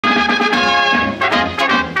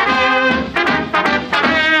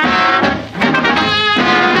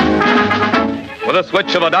the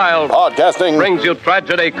switch of a dial. Podcasting Brings you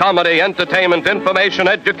tragedy, comedy, entertainment, information,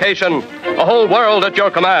 education. A whole world at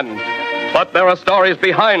your command. But there are stories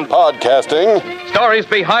behind. Podcasting. Stories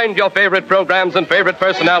behind your favorite programs and favorite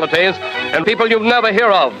personalities and people you've never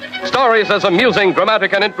hear of. Stories as amusing,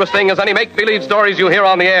 dramatic, and interesting as any make-believe stories you hear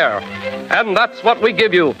on the air. And that's what we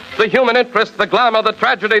give you. The human interest, the glamour, the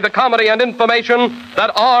tragedy, the comedy, and information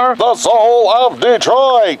that are... the soul of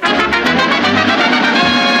Detroit.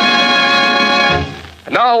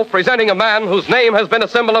 Now, presenting a man whose name has been a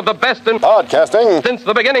symbol of the best in... Podcasting. since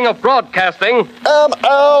the beginning of broadcasting.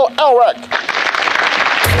 M.L. Elric.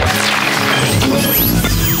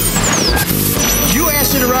 You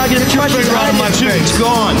asked it around, get your finger out of my face. It's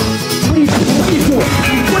gone.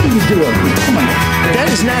 What are you doing? Come on.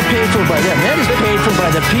 That is not paid for by them. That is paid for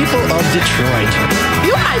by the people of Detroit.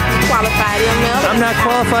 You might be qualified, ML. I'm not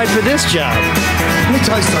qualified for this job. Let me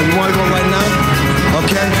tell you something. You want to go right now?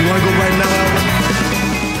 Okay? You want to go right now, Albert?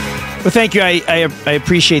 Well, thank you. I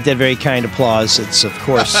appreciate that very kind applause. It's, of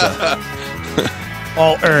course,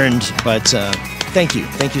 all earned, but thank you.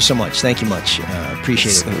 Thank you so much. Thank you much.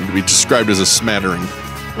 Appreciate it. To be described as a smattering.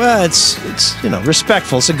 Well, it's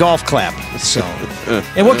respectful. It's a golf clap. So,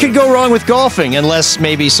 and what could go wrong with golfing unless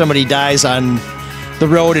maybe somebody dies on the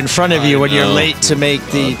road in front of you when you're late to make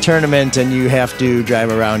the tournament and you have to drive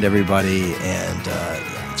around everybody, and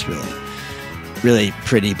yeah, it's really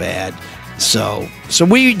pretty bad. So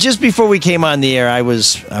we just before we came on the air, I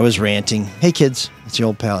was ranting. Hey kids, it's your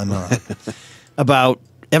old pal ML about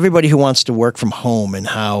everybody who wants to work from home and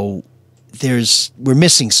how we're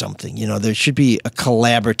missing something. You know, there should be a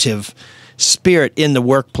collaborative spirit in the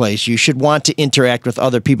workplace. You should want to interact with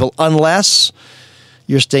other people unless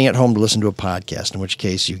you're staying at home to listen to a podcast, in which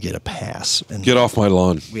case you get a pass. And get off my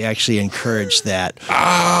lawn. We actually encourage that.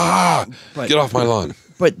 Get off my lawn.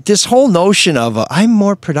 But this whole notion of I'm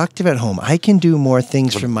more productive at home. I can do more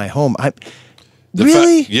things from my home.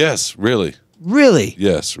 Really? Yes, really. Really?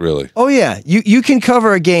 Yes, really. Oh yeah, you can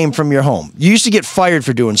cover a game from your home. You used to get fired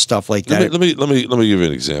for doing stuff like that. Let me give you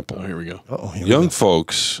an example. Oh, here we go. Young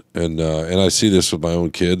folks, and I see this with my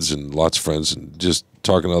own kids and lots of friends, and just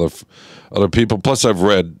talking to other people. Plus, I've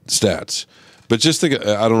read stats. But just think,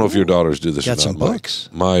 I don't know if your daughters do this. Got or not. some books.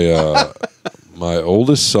 My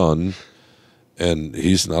oldest son. And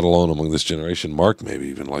he's not alone among this generation. Marc maybe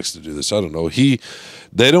even likes to do this. I don't know.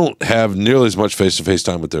 They don't have nearly as much face-to-face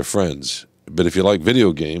time with their friends. But if you like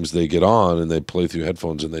video games, they get on and they play through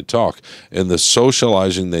headphones and they talk. And the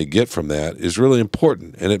socializing they get from that is really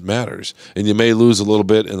important, and it matters. And you may lose a little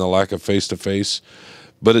bit in the lack of face-to-face,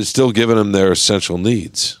 but it's still giving them their essential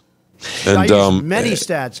needs. And I use many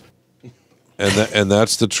stats. And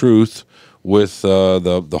that's the truth with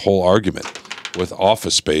the whole argument with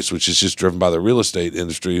office space, which is just driven by the real estate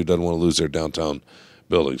industry who doesn't want to lose their downtown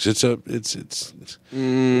buildings. We're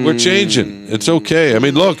changing. It's okay. I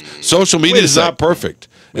mean, look, social media is not perfect,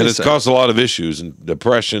 and it's caused a lot of issues and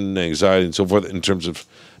depression, anxiety, and so forth in terms of.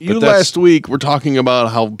 Last week were talking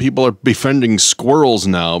about how people are befriending squirrels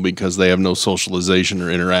now because they have no socialization or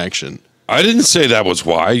interaction. I didn't say that was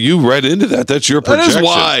why. You read into that. That's your projection. That is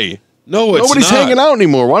why. No, it's Nobody's not. hanging out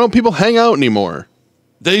anymore. Why don't people hang out anymore?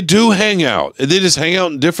 They do hang out. They just hang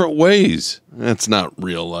out in different ways. That's not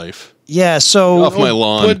real life. Yeah, so... Off my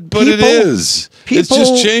lawn. But it is. It's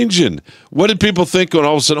just changing. What did people think when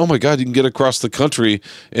all of a sudden, oh my God, you can get across the country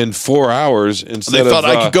in 4 hours instead of... They thought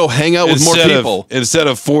I could go hang out with more people. Instead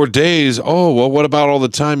of 4 days, oh, well, what about all the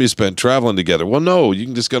time you spent traveling together? Well, no, you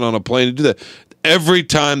can just get on a plane and do that. Every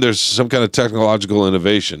time there's some kind of technological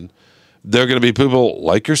innovation, there are going to be people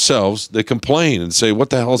like yourselves that complain and say,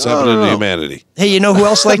 what the hell's happening to humanity? Hey, you know who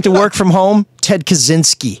else liked to work from home? Ted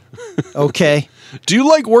Kaczynski. Okay. Do you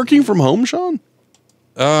like working from home, Shawn?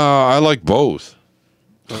 I like both.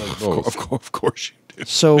 Of course you do.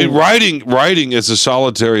 So I mean, writing is a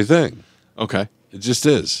solitary thing. Okay. It just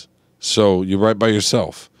is. So you write by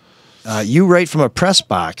yourself. You write from a press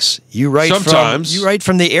box. You write sometimes. You write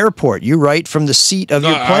from the airport. You write from the seat of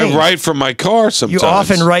your plane. I write from my car sometimes. You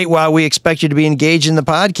often write while we expect you to be engaged in the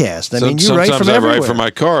podcast. I mean, you write from everywhere. Sometimes I write from my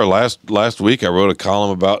car. Last week I wrote a column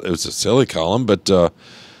about, it was a silly column, but about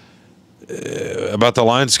the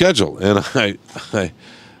Lions schedule. And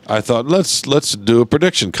I thought, let's do a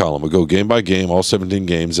prediction column. We'll go game by game, all 17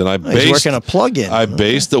 games. And he's working a plug-in. I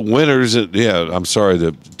based the winners. I'm sorry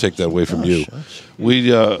to take that away from you.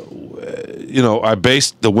 We, I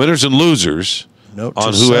based the winners and losers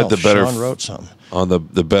on who had the better. Shawn wrote something on the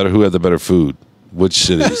better, who had the better food, which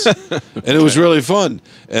cities, and it was really fun.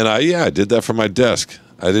 And I did that from my desk.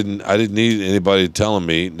 I didn't need anybody telling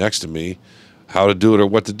me next to me how to do it or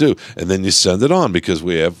what to do, and then you send it on because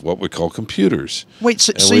we have what we call computers. Wait,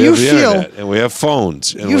 so we you have the feel internet, and we have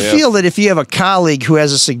phones. And you feel that if you have a colleague who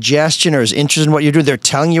has a suggestion or is interested in what you do, they're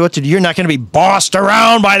telling you what to do. You're not going to be bossed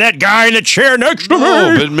around by that guy in the chair next to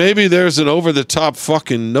No, me. but maybe there's an over-the-top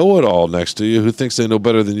fucking know-it-all next to you who thinks they know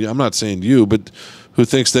better than you. I'm not saying you, but who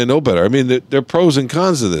thinks they know better. I mean, there are pros and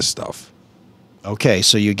cons of this stuff. Okay,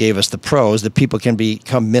 so you gave us the pros that people can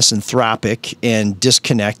become misanthropic and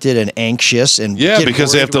disconnected and anxious and get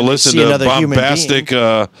because they have to worried when listen see to another human bombastic,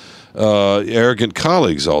 arrogant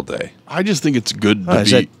colleagues all day. I just think it's good to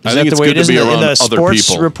Is be. that I think the it's way good it is to be in the around other sports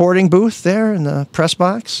people. reporting booth there in the press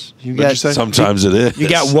box? You What'd you say? Sometimes it is. You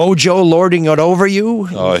got Wojo lording it over you.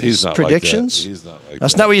 Oh, with he's his not predictions. like that. He's not like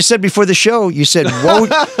That's that. not what you said before the show. You said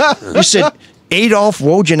you said Adolf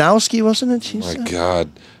Wojnarowski, wasn't it? You My said?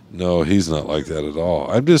 God, no, he's not like that at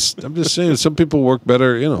all. I'm just saying. Some people work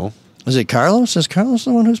better. Is it Carlos? Is Carlos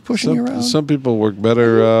the one who's pushing you around? Some people work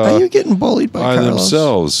better. Are you getting bullied by Carlos?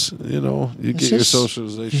 themselves? You get your Is this-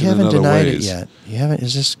 socialization You haven't in other denied ways. it yet. You haven't.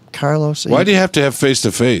 Is this Carlos? Why do you have to have face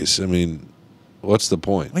to face? I mean, what's the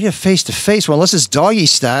point? Why do you have face to face? Well, unless it's doggy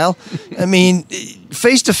style. I mean,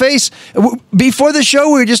 face to face. Before the show,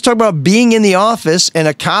 we were just talking about being in the office, and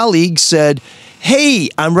a colleague said, "Hey,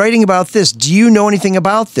 I'm writing about this. Do you know anything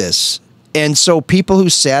about this?" And so people who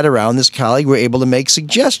sat around this colleague were able to make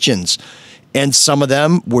suggestions. And some of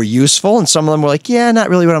them were useful, and some of them were like, yeah, not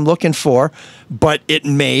really what I'm looking for. But it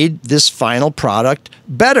made this final product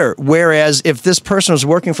better. Whereas if this person was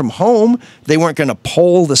working from home, they weren't going to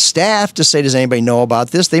poll the staff to say, does anybody know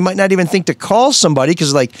about this? They might not even think to call somebody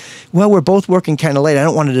because, like, well, we're both working kind of late. I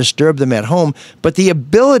don't want to disturb them at home. But the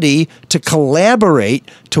ability to collaborate,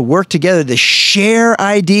 to work together, to share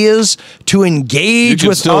ideas, to engage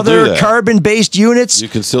with still do other that. carbon-based units. You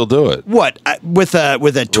can still do it What? With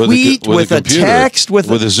a tweet, with a computer, text, with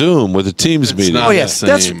a Zoom, with a Teams meeting. not Oh yeah,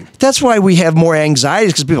 the same. that's why we have more anxiety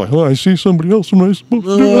because people are like, oh, I see somebody else when I supposed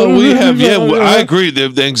to do We have, I agree.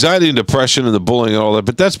 The anxiety and depression and the bullying and all that,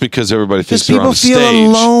 but that's because everybody thinks they're on a people feel stage.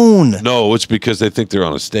 alone. No, it's because they think they're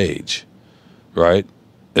on a stage, right?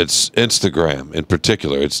 It's Instagram in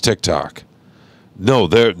particular. It's TikTok. No,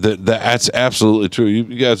 that's absolutely true. You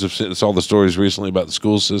guys have seen all the stories recently about the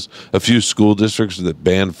school system. A few school districts that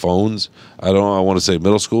banned phones. I want to say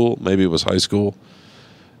middle school. Maybe it was high school.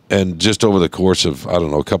 And just over the course of,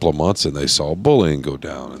 a couple of months, and they saw bullying go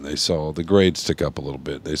down, and they saw the grades tick up a little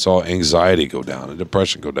bit. They saw anxiety go down and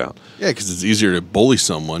depression go down. Yeah, because it's easier to bully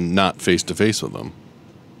someone not face to face with them.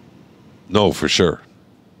 No, for sure.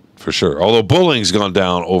 For sure. Although bullying's gone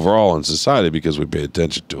down overall in society because we pay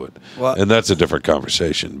attention to it. Well- and that's a different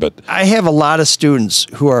conversation. But I have a lot of students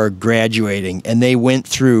who are graduating and they went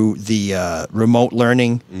through the remote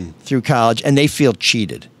learning through college and they feel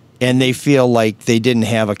cheated. And they feel like they didn't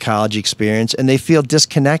have a college experience and they feel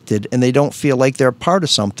disconnected and they don't feel like they're a part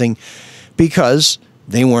of something because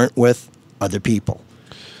they weren't with other people.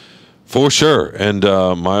 for sure. And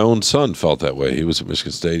my own son felt that way. He was at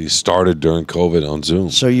Michigan State. He started during COVID on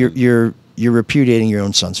Zoom. So you're repudiating your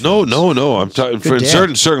own son's No. feelings. I'm talking Good for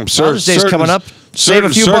dad. certain Father's Day's coming up. Save a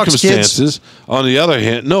few bucks, kids. circumstances. On the other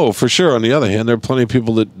hand, no, for sure. On the other hand, there are plenty of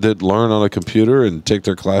people that learn on a computer and take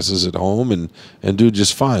their classes at home and do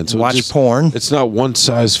just fine. So Watch porn. It's not one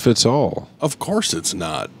size fits all. Of course it's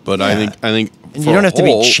not. But I think And for you don't have to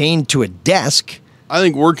whole, be chained to a desk. I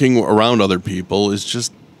think working around other people is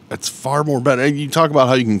just it's far more better. You talk about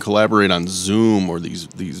how you can collaborate on Zoom or these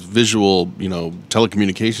visual,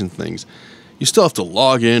 telecommunication things. You still have to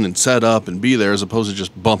log in and set up and be there as opposed to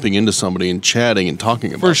just bumping into somebody and chatting and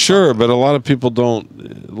talking about For sure, something. but a lot of people don't.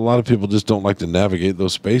 A lot of people just don't like to navigate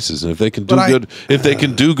those spaces. And if they can do if they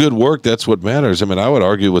can do good work, that's what matters. I mean, I would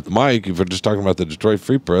argue with Mike if we're just talking about the Detroit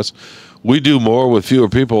Free Press. We do more with fewer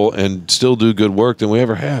people and still do good work than we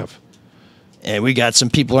ever have. And we got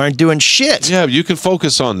some people who aren't doing shit. Yeah, you can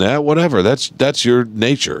focus on that. Whatever. That's your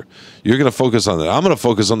nature. You're going to focus on that. I'm going to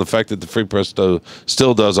focus on the fact that the Free Press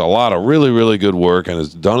still does a lot of really, really good work and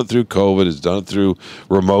has done it through COVID, has done it through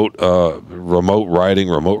remote writing,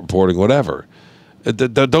 remote reporting, whatever.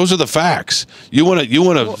 Those are the facts. You want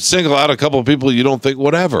to single out a couple of people you don't think,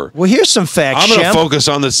 whatever. Well, here's some facts, I'm going to Shemp. focus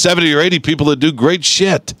on the 70 or 80 people that do great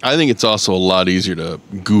shit. I think it's also a lot easier to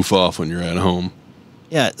goof off when you're at home.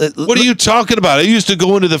 Yeah. What are you talking about? I used to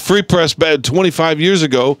go into the Free Press 25 years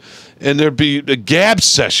ago, and there'd be gab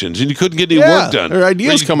sessions, and you couldn't get any work done. there are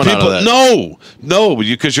ideas coming out of that. No,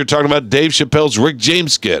 because you're talking about Dave Chappelle's Rick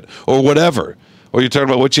James skit or whatever. Or you're talking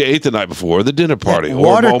about what you ate the night before, or the dinner party. Yeah, or,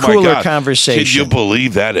 water oh my cooler God, conversation. Can you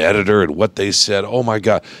believe that editor and what they said? Oh, my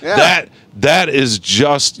God. Yeah. That is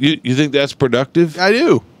just, you think that's productive? I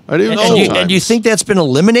do. I do. And do you think that's been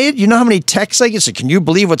eliminated? You know how many texts I get? So, can you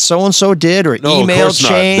believe what so-and-so did? Or No, email of course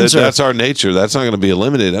chains? not. That's our nature. That's not going to be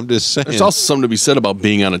eliminated. I'm just saying. There's also something to be said about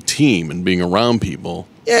being on a team and being around people.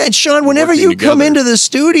 Yeah, and Shawn, whenever working you come together. into the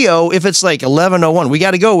studio, if it's like 11:01, we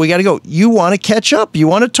got to go. You want to catch up. You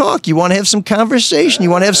want to talk. You want to have some conversation.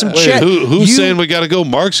 You want to have some chat. Who's saying we got to go?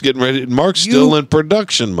 Marc's getting ready. Marc's still in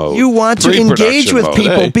production mode. You want to engage Pre-production with mode.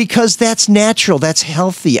 people Hey. because that's natural. That's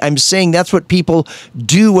healthy. I'm saying that's what people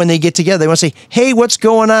do when they get together. They want to say, hey, what's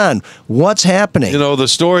going on? What's happening? You know, the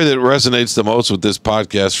story that resonates the most with this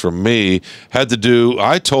podcast from me had to do,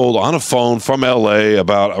 I told on a phone from LA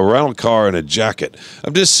about a rental car and a jacket.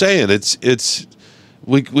 I'm just saying,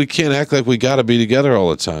 we can't act like we got to be together all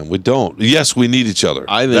the time. We don't. Yes, we need each other.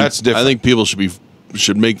 That's different. I think people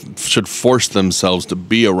should force themselves to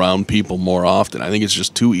be around people more often. I think it's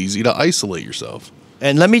just too easy to isolate yourself.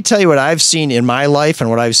 And let me tell you what I've seen in my life and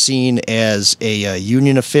what I've seen as a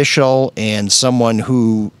union official and someone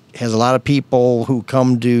who has a lot of people who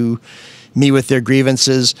come to me with their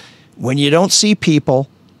grievances. When you don't see people,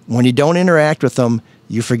 when you don't interact with them,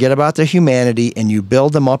 you forget about their humanity and you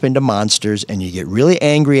build them up into monsters and you get really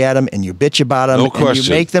angry at them and you bitch about them. No and question. you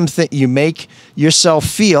make them you make yourself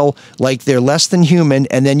feel like they're less than human,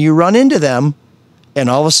 and then you run into them and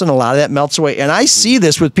all of a sudden a lot of that melts away. And I see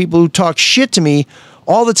this with people who talk shit to me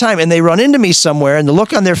all the time, and they run into me somewhere and the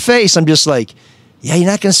look on their face, I'm just like, yeah, you're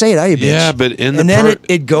not going to say it, are you, bitch? Yeah, but then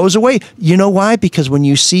it goes away. You know why? Because when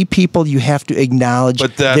you see people, you have to acknowledge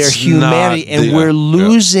their humanity, and we're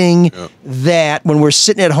losing that when we're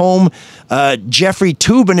sitting at home, Jeffrey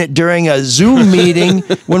tubing it during a Zoom meeting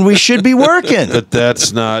when we should be working. But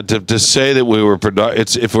that's not to say that we were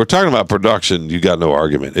if we're talking about production, you got no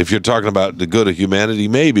argument. If you're talking about the good of humanity,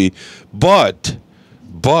 maybe, but.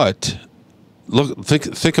 Look,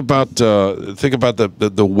 think about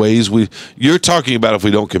the ways you're talking about if we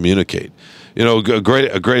don't communicate. You know,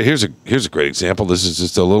 here's a great example. This is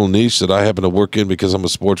just a little niche that I happen to work in because I'm a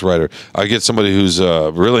sports writer. I get somebody who's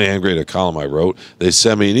really angry at a column I wrote. They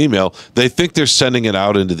send me an email. They think they're sending it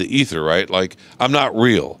out into the ether, right? Like I'm not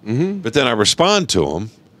real. Mm-hmm. But then I respond to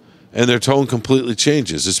them, and their tone completely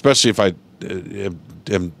changes, especially if I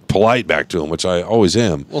am polite back to them, which I always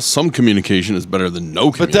am. Well, some communication is better than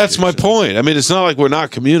no communication. But that's my point. I mean, it's not like we're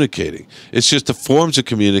not communicating. It's just the forms of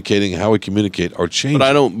communicating, how we communicate are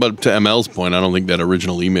changing. But to ML's point, I don't think that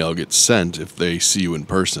original email gets sent if they see you in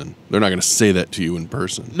person. They're not going to say that to you in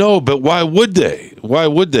person. No, but why would they? Why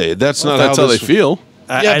would they? That's not how they feel.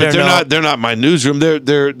 Yeah, but they're not my newsroom.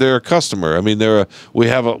 They're a customer. I mean, we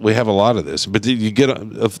have a lot of this. But you get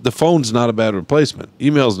the phone's not a bad replacement.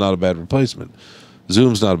 Email's not a bad replacement.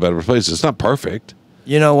 Zoom's not a bad replacement. It's not perfect.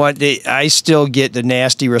 You know what? I still get the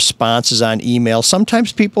nasty responses on email.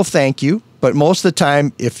 Sometimes people thank you, but most of the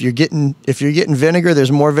time, if you're getting vinegar,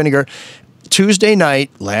 there's more vinegar. Tuesday night,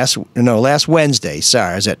 last Wednesday,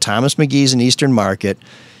 I was at Thomas McGee's in Eastern Market,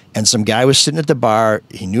 and some guy was sitting at the bar.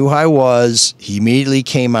 He knew who I was. He immediately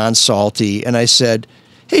came on salty, and I said,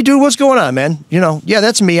 hey, dude, what's going on, man? Yeah,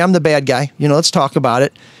 that's me. I'm the bad guy. Let's talk about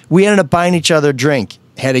it. We ended up buying each other a drink.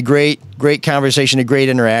 Had a great conversation, a great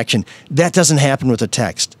interaction. That doesn't happen with a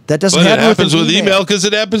text. That doesn't happen with an email. It happens with email because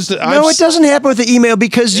it happens to... No, it doesn't happen with the email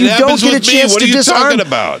because you don't get a chance to disarm. What are you talking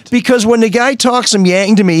about? Because when the guy talks some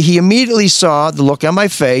yang to me, he immediately saw the look on my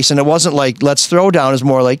face, and it wasn't like, let's throw down. It's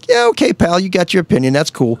more like, yeah, okay, pal, you got your opinion.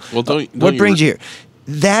 That's cool. Well, what brings you here?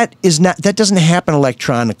 That doesn't happen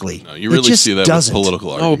electronically. No, you really see that with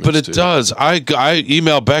political arguments. No, but it does. I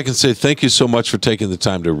email back and say, thank you so much for taking the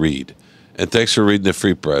time to read. And thanks for reading the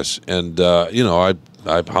Free Press. And,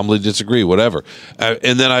 I humbly disagree, whatever.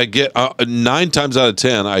 And then I get, 9 times out of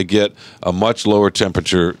 10, I get a much lower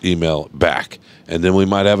temperature email back. And then we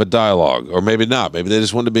might have a dialogue. Or maybe not. Maybe they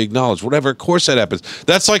just want to be acknowledged. Whatever. Of course that happens.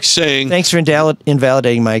 That's like saying... Thanks for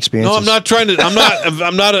invalidating my experience. No, I'm not trying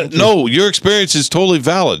to... No, your experience is totally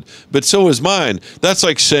valid. But so is mine. That's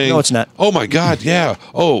like saying... No, it's not. Oh, my God, yeah.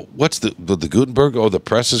 Oh, what's the Gutenberg? Oh, the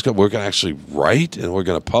press is... We're going to actually write and we're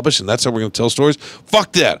going to publish and that's how we're going to tell stories?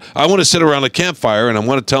 Fuck that. I want to sit around a campfire and I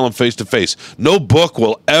want to tell them face to face. No book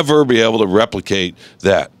will ever be able to replicate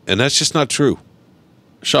that. And that's just not true.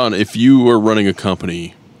 Shawn, if you were running a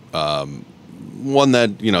company, one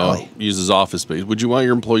that uses office space, would you want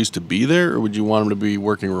your employees to be there, or would you want them to be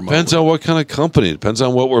working remotely? Depends on what kind of company. It depends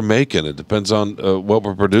on what we're making. It depends on what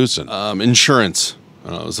we're producing. Insurance.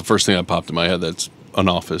 It was the first thing that popped in my head. That's an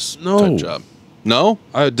office type job. No?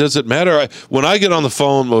 Does it matter? When I get on the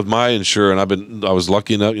phone with my insurer, and I was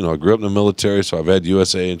lucky enough. I grew up in the military, so I've had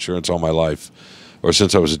USA insurance all my life. Or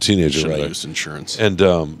since I was a teenager, rather. Used insurance. And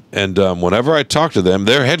whenever I talk to them,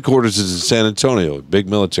 their headquarters is in San Antonio, a big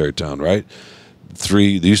military town, right? there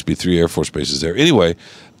used to be 3 Air Force bases there. Anyway,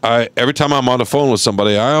 every time I'm on the phone with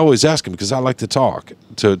somebody, I always ask them, because I like to talk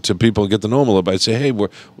to people and get to know them a little bit. I say, hey,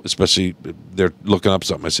 especially they're looking up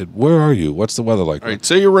something. I said, where are you? What's the weather like? All right,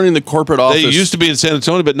 say you're running the corporate office. They used to be in San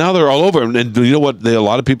Antonio, but now they're all over. And you know what? A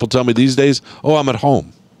lot of people tell me these days, oh, I'm at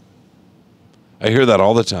home. I hear that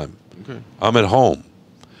all the time. Okay. I'm at home.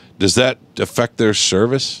 Does that affect their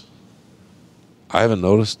service? I haven't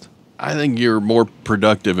noticed. I think you're more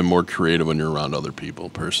productive and more creative when you're around other people,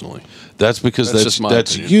 personally. That's because that's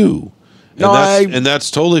opinion. you. No, and that's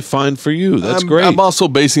totally fine for you. That's great. I'm also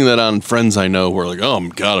basing that on friends I know who are like, oh,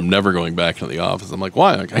 God, I'm never going back to the office. I'm like,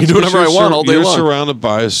 why? I can do whatever I want all day long. You're surrounded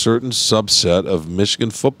by a certain subset of Michigan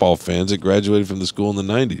football fans that graduated from the school in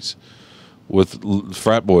the 90s with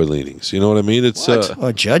frat boy leanings. You know what I mean? It's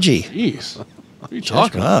judgy. Jeez. What are you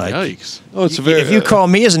talking about? Yikes. Oh, if you call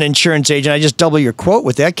me as an insurance agent, I just double your quote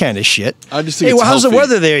with that kind of shit. I just think hey, it's how's healthy. the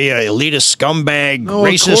weather there, you elitist scumbag,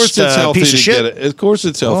 racist piece of shit? Of course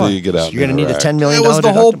it's healthy to get out. You're going to need a $10 million That was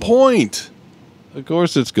the whole point. Of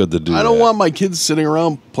course it's good to do I don't want my kids sitting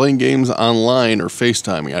around playing games online or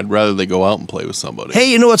FaceTiming. I'd rather they go out and play with somebody.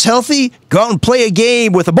 Hey, you know what's healthy? Go out and play a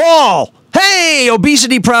game with a ball. Hey,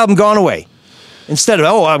 obesity problem gone away. Instead of,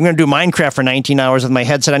 I'm going to do Minecraft for 19 hours with my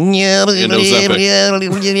headset on.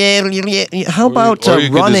 How about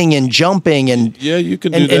running and jumping and you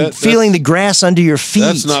can do that. And feeling the grass under your feet?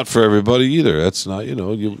 That's not for everybody either. That's not,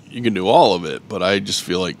 you can do all of it, but I just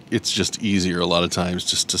feel like it's just easier a lot of times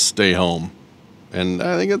just to stay home. And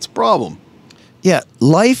I think it's a problem. Yeah,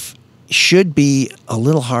 life should be a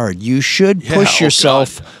little hard. You should push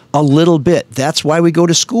yourself a little bit. That's why we go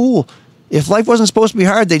to school. If life wasn't supposed to be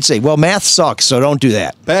hard, they'd say, well, math sucks, so don't do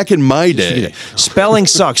that. Back in my day. Spelling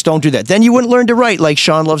sucks, don't do that. Then you wouldn't learn to write like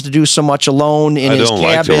Shawn loves to do so much alone in his cabin.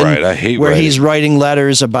 Like to write. I hate where writing. He's writing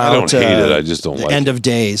letters about I don't hate it. I just don't the like end it. of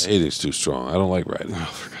days. Hating's too strong. I don't like writing. Oh,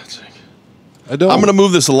 for God's sake. I don't. I'm going to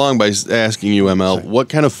move this along by asking you, ML, what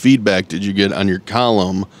kind of feedback did you get on your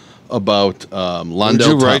column about Londell? Where did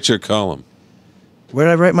you write your column? Where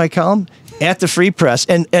did I write my column? At the Free Press.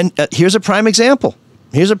 And here's a prime example.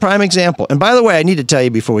 And by the way, I need to tell you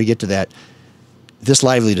before we get to that, this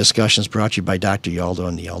lively discussion is brought to you by Dr. Yaldo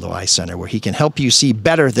and the Yaldo Eye Center, where he can help you see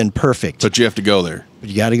better than perfect. But you have to go there. But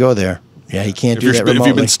you got to go there. Yeah, he can't do that remotely. If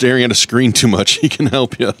you've been staring at a screen too much, he can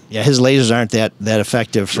help you. Yeah, his lasers aren't that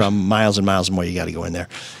effective from miles and miles more. You got to go in there.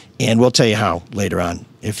 And we'll tell you how later on.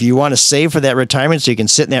 If you want to save for that retirement so you can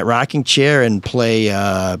sit in that rocking chair and play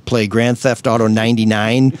Grand Theft Auto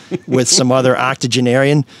 99 with some other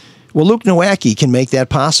octogenarian, well, Luke Nowacki can make that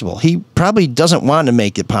possible. He probably doesn't want to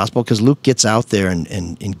make it possible because Luke gets out there and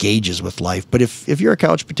engages with life. But if you're a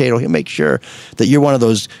couch potato, he'll make sure that you're one of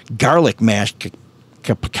those garlic mashed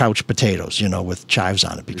couch potatoes, with chives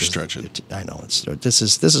on it. You're stretching. I know. This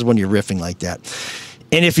is when you're riffing like that.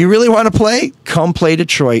 And if you really want to play, come play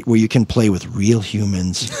Detroit, where you can play with real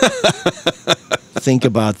humans. Think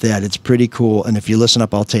about that. It's pretty cool. And if you listen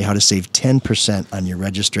up, I'll tell you how to save 10% on your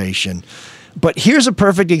registration. But here's a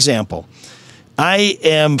perfect example. I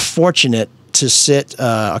am fortunate to sit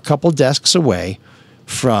a couple desks away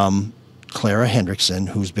from Clara Hendrickson,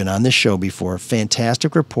 who's been on this show before,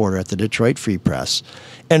 fantastic reporter at the Detroit Free Press.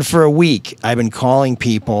 And for a week, I've been calling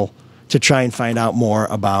people to try and find out more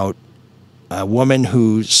about a woman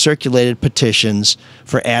who circulated petitions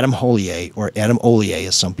for Adam Hollier, or Adam Ollier,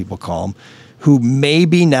 as some people call him, who may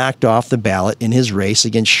be knocked off the ballot in his race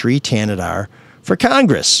against Sri Tanadar for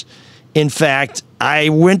Congress. In fact, I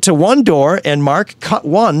went to one door, and Marc cut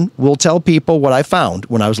one. Will tell people what I found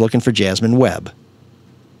when I was looking for Jasmine Webb.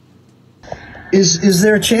 Is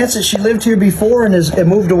there a chance that she lived here before and has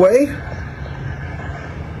moved away?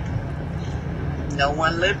 No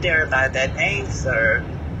one lived there by that name, sir.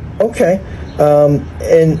 Okay.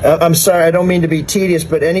 And I'm sorry, I don't mean to be tedious,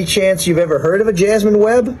 but any chance you've ever heard of a Jasmine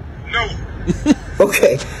Webb? No.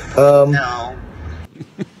 Okay. No.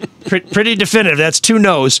 Pretty definitive. That's 2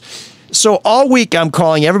 no's. So all week I'm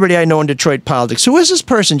calling everybody I know in Detroit politics. Who is this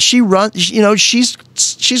person? She runs,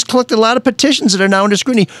 she's collected a lot of petitions that are now under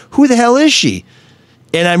scrutiny. Who the hell is she?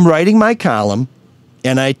 And I'm writing my column,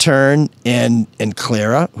 and I turn, and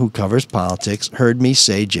Clara, who covers politics, heard me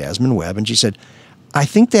say Jasmine Webb, and she said, I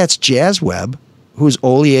think that's Jazz Webb, who's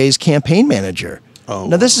Ollier's campaign manager. Oh,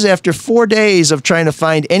 now, this is after 4 days of trying to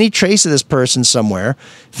find any trace of this person somewhere,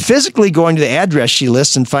 physically going to the address she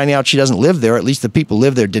lists and finding out she doesn't live there, or at least the people who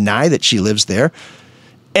live there deny that she lives there.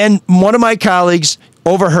 And one of my colleagues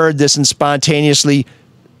overheard this and spontaneously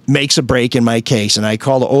makes a break in my case. And I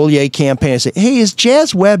call the Ollier campaign and say, hey, is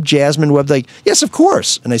Jasmine Webb? Like, yes, of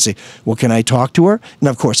course. And I say, well, can I talk to her? And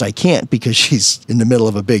of course I can't, because she's in the middle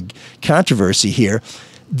of a big controversy here.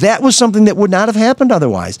 that was something that would not have happened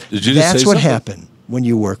otherwise. Did you just That's say what something? happened when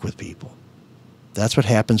you work with people. That's what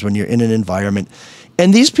happens when you're in an environment.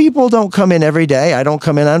 And these people don't come in every day. I don't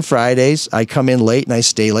come in on Fridays. I come in late and I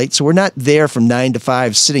stay late. So we're not there from 9 to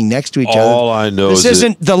 5 sitting next to each other. All I know this is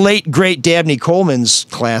isn't the late, great Dabney Coleman's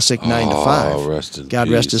classic 9 to 5. Oh, rest in God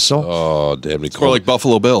peace. rest his soul. Oh, Dabney Or like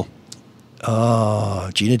Buffalo Bill. Oh,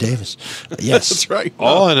 Gina Davis. Yes. That's right.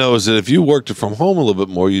 All I know is that if you worked from home a little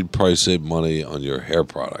bit more, you'd probably save money on your hair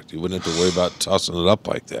product. You wouldn't have to worry about tossing it up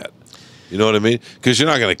like that. You know what I mean? Because you're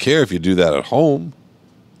not going to care if you do that at home.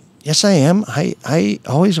 Yes, I am. I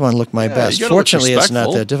always want to look my best. you gotta look Fortunately, it's not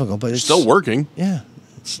respectful. that difficult. But it's Still working. Yeah.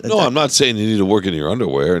 No, I'm not saying you need to work in your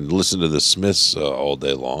underwear and listen to the Smiths all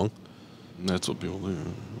day long. That's what people do.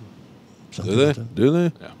 Something Do like they? that. Do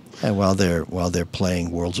they? Yeah. And while they're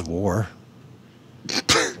playing Worlds of War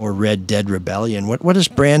or Red Dead Rebellion, what is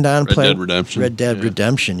Brandon Red playing? Dead Redemption. Red Dead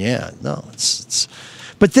Redemption. Yeah. No, it's.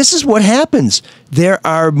 But this is what happens. There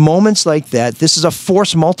are moments like that. This is a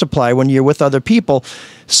force multiplier when you're with other people.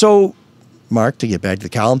 So, Mark, to get back to the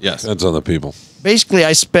column. Yes. That's on the people. Basically,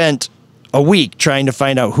 I spent a week trying to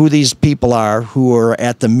find out who these people are who are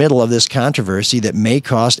at the middle of this controversy that may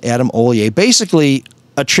cost Adam Hollier basically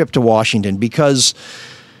a trip to Washington, because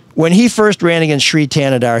when he first ran against Sri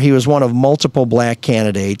Tanadar, he was one of multiple black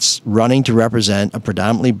candidates running to represent a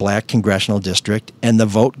predominantly black congressional district, and the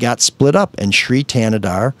vote got split up, and Sri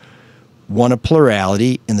Tanadar won a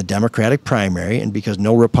plurality in the Democratic primary, and because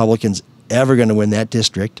no Republican's ever going to win that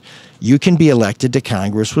district, you can be elected to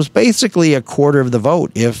Congress was basically a quarter of the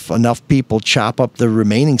vote if enough people chop up the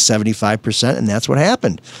remaining 75%, and that's what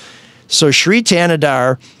happened. So Sri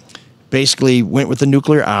Tanadar basically went with the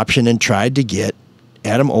nuclear option and tried to get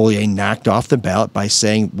Adam Hollier knocked off the ballot by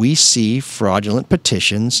saying, we see fraudulent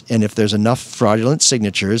petitions, and if there's enough fraudulent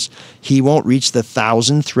signatures, he won't reach the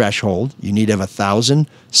 1,000 threshold. You need to have 1,000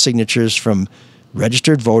 signatures from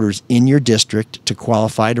registered voters in your district to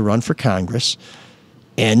qualify to run for Congress.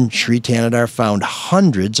 And Sri Tanadar found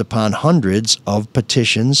hundreds upon hundreds of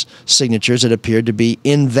petitions, signatures that appeared to be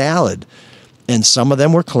invalid. And some of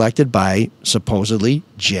them were collected by supposedly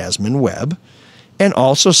Jasmine Webb, and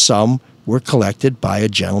also some were collected by a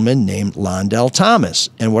gentleman named Londell Thomas.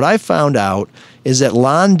 And what I found out is that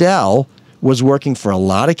Londell was working for a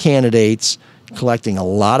lot of candidates, collecting a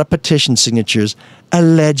lot of petition signatures,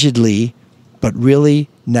 allegedly, but really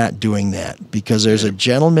not doing that, because there's a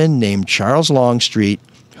gentleman named Charles Longstreet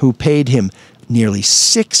who paid him nearly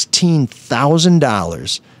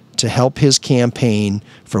 $16,000 to help his campaign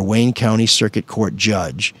for Wayne County Circuit Court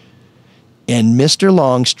judge. And Mr.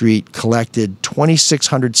 Longstreet collected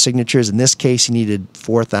 2,600 signatures. In this case, he needed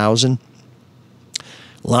 4,000.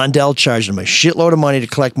 Londell charged him a shitload of money to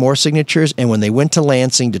collect more signatures, and when they went to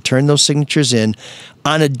Lansing to turn those signatures in,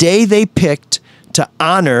 on a day they picked to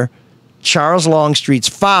honor Charles Longstreet's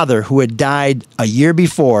father, who had died a year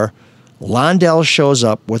before, Londell shows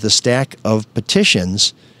up with a stack of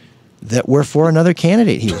petitions that were for another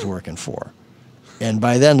candidate he was working for. And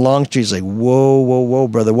by then, Longstreet's like, whoa, whoa, whoa,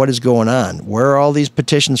 brother, what is going on? Where are all these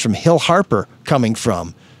petitions from Hill Harper coming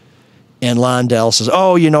from? And Londell says,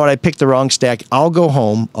 oh, you know what, I picked the wrong stack. I'll go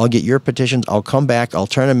home, I'll get your petitions, I'll come back, I'll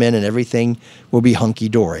turn them in, and everything will be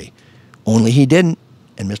hunky-dory. Only he didn't,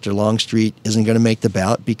 and Mr. Longstreet isn't going to make the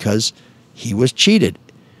ballot because he was cheated.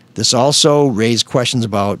 This also raised questions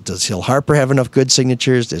about, does Hill Harper have enough good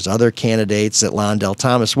signatures? There's other candidates that Londell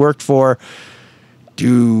Thomas worked for.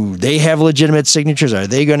 Do they have legitimate signatures? Are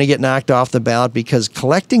they going to get knocked off the ballot? Because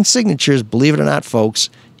collecting signatures, believe it or not, folks,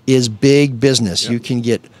 is big business. Yep. You can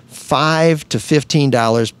get $5 to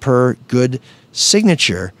 $15 per good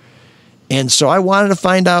signature. And so I wanted to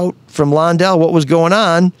find out from Londell what was going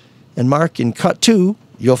on. And Mark, in cut 2,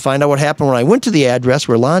 you'll find out what happened when I went to the address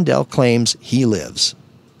where Londell claims he lives.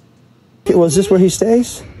 Was this where he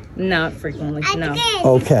stays? Not frequently, no.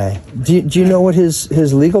 Okay. Do you know what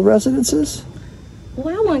his legal residence is?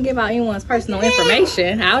 Well, I won't give out anyone's personal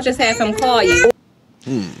information. I'll just have him call you.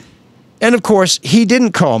 And of course, he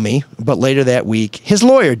didn't call me, but later that week, his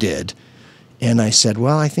lawyer did. And I said,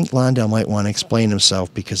 well, I think Londell might want to explain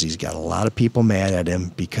himself because he's got a lot of people mad at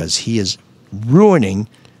him because he is ruining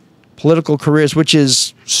political careers, which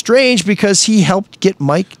is strange because he helped get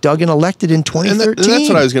Mike Duggan elected in 2013. And that's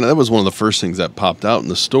what I was going to, that was one of the first things that popped out in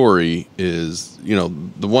the story is, you know,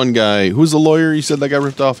 the one guy, who's the lawyer you said that got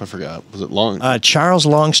ripped off? I forgot. Was it Charles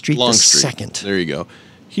Longstreet II. There you go.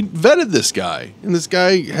 He vetted this guy, and this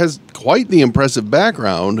guy has quite the impressive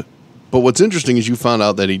background. But what's interesting is you found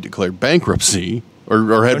out that he declared bankruptcy,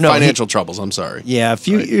 or had No, financial troubles. I'm sorry. Yeah, a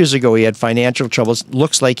few years ago he had financial troubles.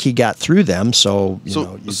 Looks like he got through them, so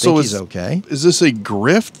you think he's okay. Is this a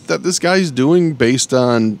grift that this guy's doing based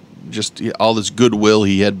on just all this goodwill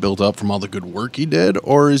he had built up from all the good work he did,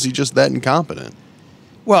 or is he just that incompetent?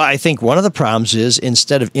 Well, I think one of the problems is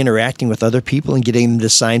instead of interacting with other people and getting them to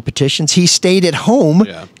sign petitions, he stayed at home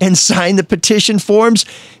and signed the petition forms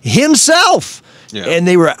himself. Yeah. And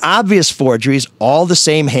they were obvious forgeries, all the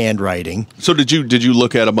same handwriting. So did you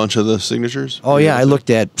look at a bunch of the signatures? Oh, yeah. I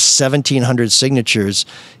looked at 1,700 signatures.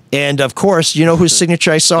 And, of course, you know whose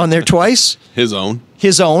signature I saw in there twice? His own.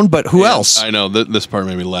 His own, but who else? I know. This part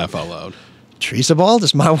made me laugh out loud. Teresa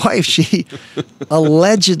Baldus, my wife. She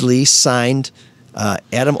allegedly signed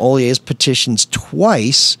Adam Hollier's petitions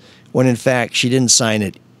twice when, in fact, she didn't sign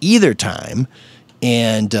it either time.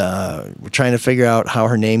 And we're trying to figure out how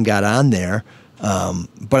her name got on there.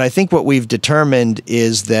 But I think what we've determined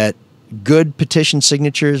is that good petition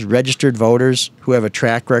signatures, registered voters who have a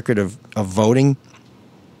track record of voting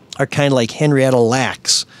are kind of like Henrietta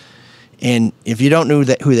Lacks. And if you don't know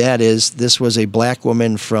who that is, this was a black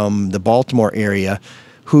woman from the Baltimore area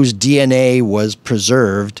whose DNA was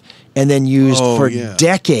preserved and then used for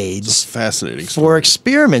decades fascinating for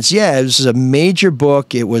experiments. Yeah, it was a major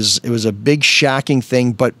book. It was a big shocking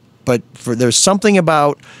thing, but there's something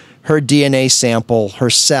about her DNA sample,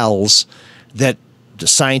 her cells, that the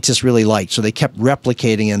scientists really liked. So they kept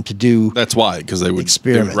replicating them to do. That's why, because they would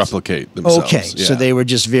replicate themselves. Okay, so they were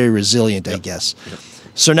just very resilient, I guess. Yep.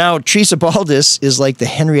 So now Teresa Baldus is like the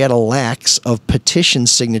Henrietta Lacks of petition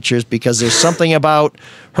signatures because there's something about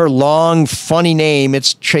her long, funny name.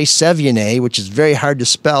 It's Treseviene, which is very hard to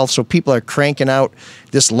spell. So people are cranking out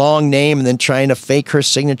this long name and then trying to fake her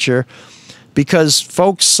signature. Because,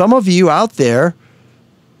 folks, some of you out there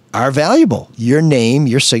are valuable. Your name,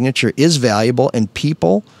 your signature is valuable, and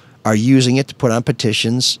people are using it to put on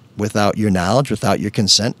petitions without your knowledge, without your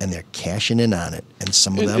consent, and they're cashing in on it. And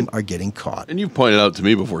some of them are getting caught. And you've pointed out to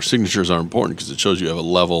me before, signatures are important because it shows you have a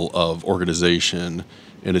level of organization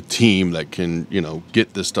and a team that can,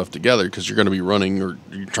 get this stuff together because you're going to be running or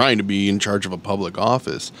you're trying to be in charge of a public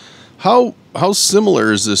office. How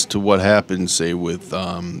similar is this to what happened, say, with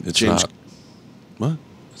James? Not. What?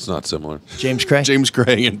 It's not similar. James Craig? James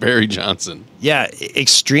Craig and Barry Johnson. Yeah,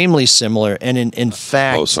 extremely similar. And in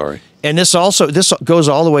fact... Oh, sorry. And this goes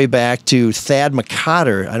all the way back to Thad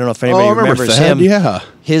McCotter. I don't know if anybody remembers Thad, him. Yeah.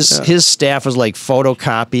 His staff was like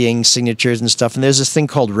photocopying signatures and stuff. And there's this thing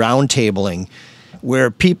called roundtabling where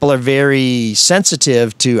people are very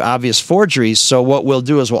sensitive to obvious forgeries. So what we'll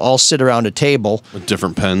do is we'll all sit around a table. With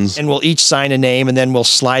different pens. And we'll each sign a name, and then we'll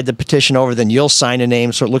slide the petition over. Then you'll sign a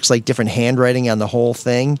name so it looks like different handwriting on the whole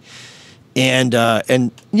thing. And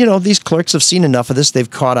these clerks have seen enough of this. They've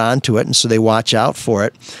caught on to it, and so they watch out for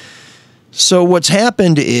it. So what's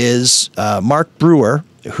happened is Marc Brewer,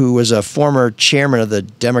 who was a former chairman of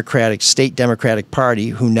the State Democratic Party,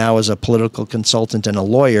 who now is a political consultant and a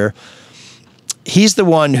lawyer, he's the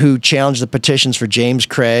one who challenged the petitions for James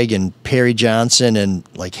Craig and Perry Johnson and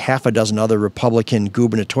like half a dozen other Republican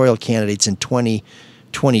gubernatorial candidates in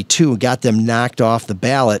 2022, got them knocked off the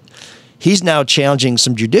ballot. He's now challenging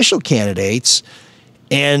some judicial candidates,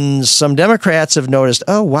 and some Democrats have noticed,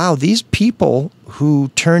 oh, wow, these people who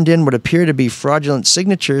turned in what appear to be fraudulent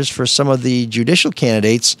signatures for some of the judicial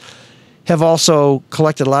candidates have also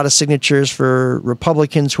collected a lot of signatures for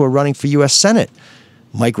Republicans who are running for U.S. Senate.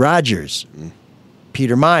 Mike Rogers,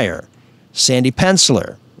 Peter Meyer, Sandy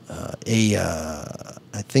Penciller,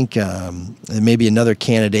 I think maybe another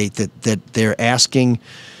candidate that they're asking.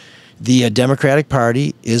 The Democratic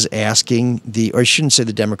Party is asking or I shouldn't say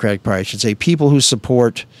the Democratic Party, I should say people who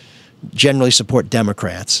generally support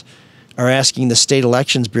Democrats, are asking the State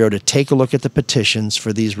Elections Bureau to take a look at the petitions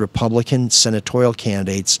for these Republican senatorial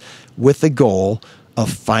candidates with the goal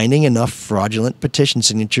of finding enough fraudulent petition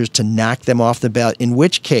signatures to knock them off the ballot, in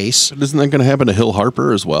which case... But isn't that going to happen to Hill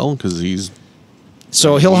Harper as well? Because he's...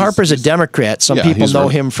 So Hill Harper's a Democrat. Some people know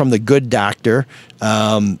him from The Good Doctor.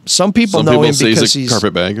 Some people know him because he's a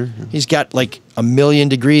carpetbagger. He's got like 1 million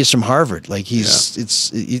degrees from Harvard. Like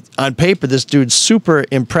on paper, this dude's super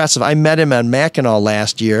impressive. I met him on Mackinac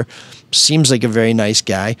last year. Seems like a very nice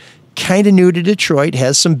guy. Kind of new to Detroit.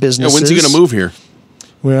 Has some businesses. When's he going to move here?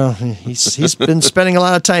 Well, he's been spending a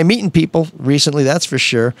lot of time meeting people recently. That's for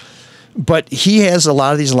sure. But he has a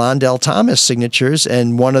lot of these Londell Thomas signatures,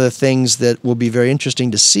 and one of the things that will be very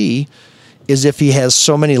interesting to see is if he has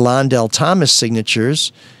so many Londell Thomas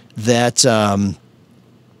signatures that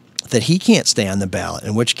that he can't stay on the ballot,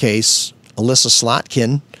 in which case Alyssa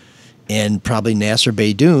Slotkin and probably Nasser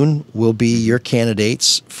Beydoun will be your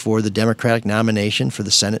candidates for the Democratic nomination for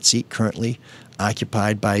the Senate seat currently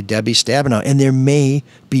occupied by Debbie Stabenow. And there may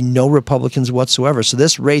be no Republicans whatsoever. So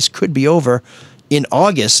this race could be over in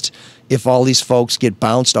August if all these folks get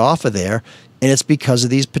bounced off of there. And it's because of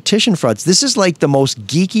these petition frauds. This is like the most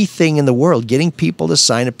geeky thing in the world, getting people to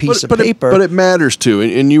sign a piece of paper. But it matters, too.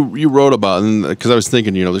 And you wrote about it, because I was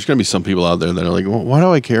thinking, there's going to be some people out there that are like, well, why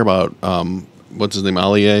do I care about, what's his name,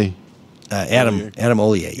 Hollier? Adam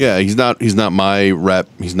Hollier. Yeah, he's not my rep.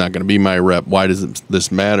 He's not going to be my rep. Why does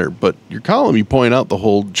this matter? But your column, you point out the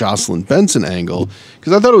whole Jocelyn Benson angle,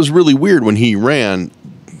 because I thought it was really weird when he ran,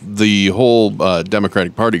 the whole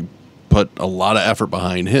Democratic Party put a lot of effort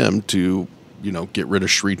behind him to get rid of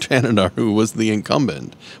Shri Tanadar, who was the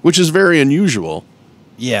incumbent, which is very unusual.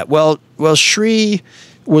 Yeah, well, Shri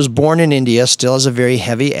was born in India, still has a very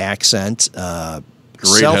heavy accent,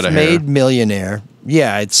 self-made millionaire.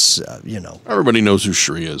 Yeah, it's, Everybody knows who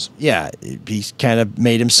Shri is. Yeah, he's kind of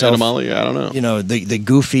made himself. Adam Hollier, I don't know. The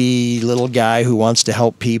goofy little guy who wants to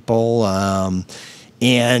help people.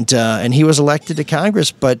 And he was elected to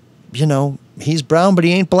Congress, but, he's brown, but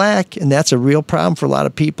he ain't black. And that's a real problem for a lot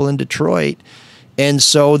of people in Detroit. And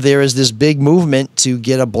so there is this big movement to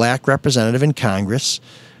get a black representative in Congress.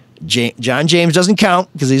 John James doesn't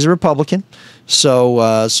count because he's a Republican.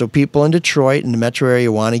 So people in Detroit and the metro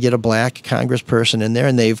area want to get a black congressperson in there,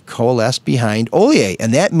 and they've coalesced behind Hollier.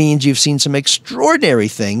 And that means you've seen some extraordinary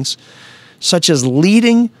things, such as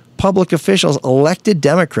leading public officials, elected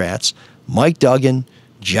Democrats, Mike Duggan,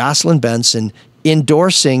 Jocelyn Benson,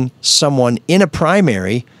 endorsing someone in a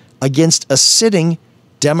primary against a sitting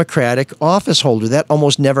Democratic office holder. That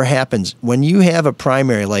almost never happens. When you have a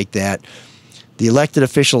primary like that, the elected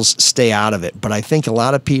officials stay out of it. But I think a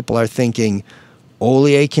lot of people are thinking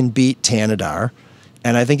Hollier can beat Tanadar,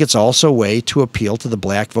 and I think it's also a way to appeal to the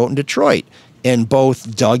black vote in Detroit. And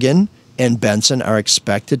both Duggan and Benson are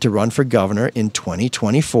expected to run for governor in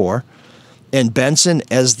 2024. And Benson,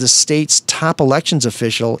 as the state's top elections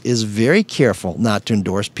official, is very careful not to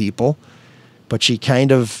endorse people, but she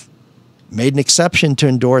kind of made an exception to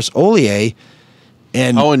endorse Hollier.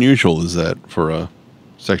 And how unusual is that for a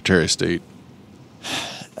Secretary of State?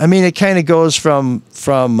 I mean, it kind of goes from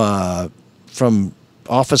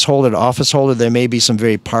office holder to office holder. There may be some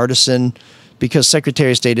very partisan, because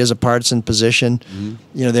Secretary of State is a partisan position.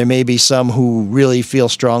 Mm-hmm. There may be some who really feel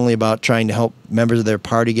strongly about trying to help members of their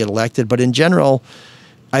party get elected. But in general,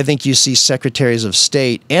 I think you see secretaries of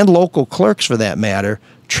state and local clerks, for that matter,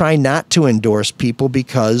 try not to endorse people,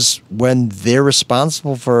 because when they're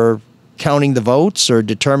responsible for counting the votes or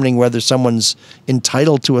determining whether someone's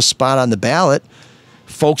entitled to a spot on the ballot,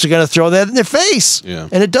 folks are going to throw that in their face. Yeah.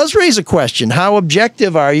 And it does raise a question. How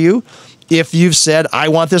objective are you if you've said, I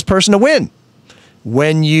want this person to win?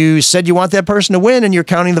 When you said you want that person to win and you're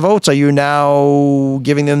counting the votes, are you now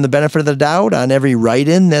giving them the benefit of the doubt on every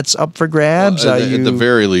write-in that's up for grabs? Well, at the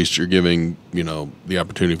very least, you're giving, the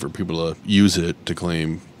opportunity for people to use it to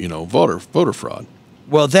claim, voter fraud.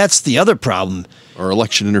 Well, that's the other problem. Or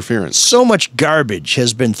election interference. So much garbage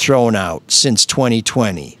has been thrown out since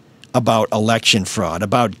 2020 about election fraud,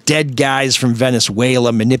 about dead guys from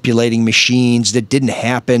Venezuela manipulating machines that didn't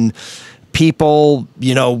happen, people,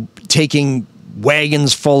 taking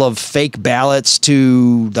wagons full of fake ballots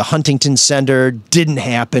to the Huntington Center, didn't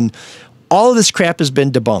happen. All of this crap has been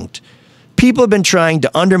debunked. People have been trying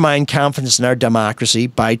to undermine confidence in our democracy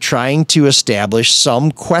by trying to establish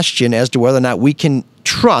some question as to whether or not we can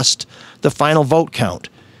trust the final vote count.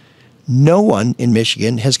 No one in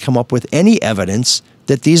Michigan has come up with any evidence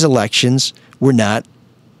that these elections were not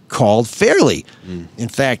called fairly. In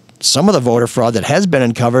fact, some of the voter fraud that has been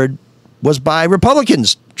uncovered was by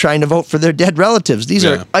Republicans trying to vote for their dead relatives. These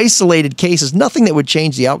are isolated cases, nothing that would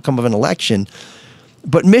change the outcome of an election.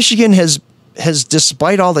 But Michigan has,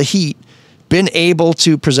 despite all the heat, been able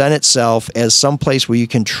to present itself as some place where you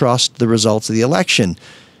can trust the results of the election.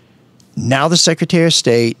 Now the Secretary of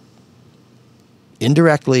State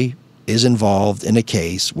indirectly is involved in a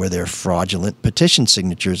case where there are fraudulent petition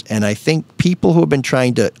signatures. And I think people who have been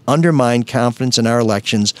trying to undermine confidence in our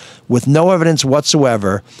elections with no evidence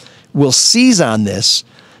whatsoever will seize on this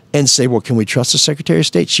and say, well, can we trust the Secretary of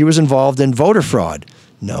State? She was involved in voter fraud.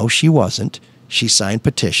 No, she wasn't. She signed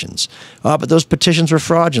petitions. But those petitions were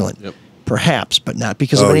fraudulent. Yep. Perhaps, but not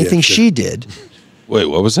because of anything she did. Wait,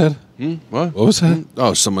 what was that? What was that?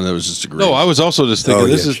 Oh, someone that was just agreeing. No, I was also just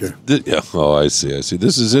thinking, I see.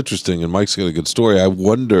 This is interesting, and Mike's got a good story. I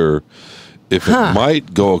wonder if it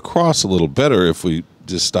might go across a little better if we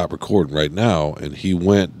just stop recording right now and he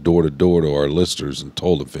went door to door to our listeners and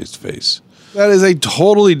told them face to face. That is a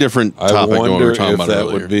totally different topic. I wonder if about that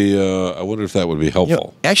earlier. would be. I wonder if that would be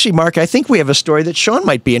helpful. Actually, Mark, I think we have a story that Shawn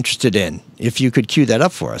might be interested in. If you could cue that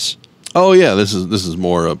up for us. Oh yeah, this is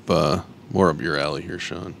more up your alley here,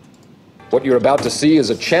 Shawn. What you're about to see is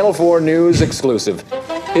a Channel 4 News exclusive.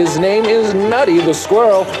 His name is Nutty the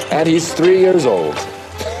Squirrel, and he's 3 years old.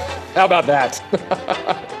 How about that?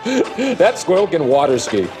 That squirrel can water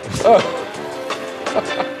ski.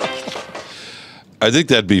 I think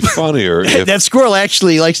that'd be funnier if that squirrel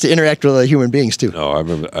actually likes to interact with other human beings too. No, I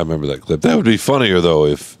remember that clip. That would be funnier though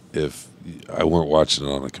if I weren't watching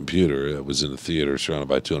it on a computer. It was in a theater surrounded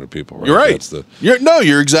by 200 people. Right? You're right.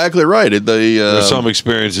 You're exactly right. There's some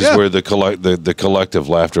experiences where the collective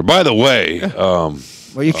laughter. By the way,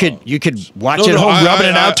 well, you could watch it at home rubbing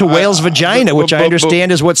it out to whale's vagina, which I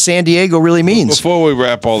understand is what San Diego really means. Before we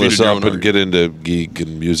wrap all this up and get into geek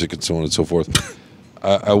and music and so on and so forth,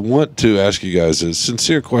 I want to ask you guys a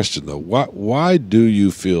sincere question though. Why do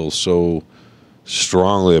you feel so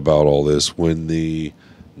strongly about all this when the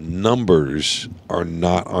numbers are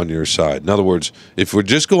not on your side? In other words, if we're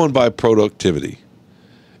just going by productivity,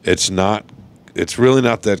 it's really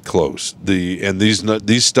not that close.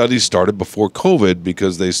 These studies started before COVID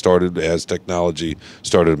because they started as technology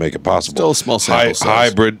started to make it possible. Still a small sample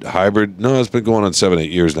size. Hybrid. No, it's been going on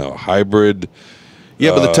 7-8 years now. Hybrid.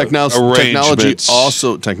 Yeah, but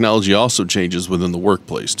the technology also changes within the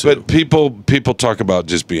workplace too. But people talk about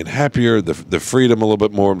just being happier, the freedom a little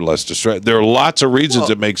bit more, less distress. There are lots of reasons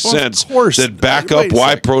that make sense that back up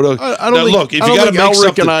why product. I don't think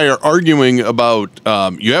Elric and I are arguing about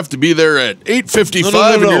you have to be there at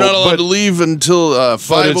 8:55 and you're not allowed to leave until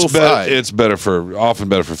 5:05. It's often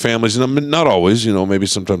better for families, and not always. Maybe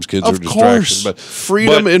sometimes kids are distractions. But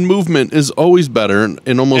freedom and movement is always better,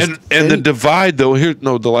 and almost the divide though here.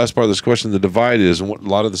 No, the last part of this question, the divide is, and what a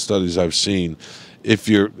lot of the studies I've seen, if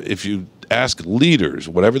you ask leaders,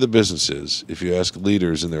 whatever the business is, if you ask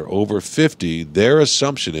leaders and they're over 50, their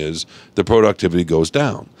assumption is the productivity goes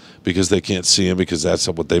down because they can't see them because that's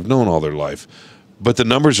what they've known all their life. But the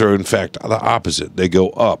numbers are, in fact, the opposite. They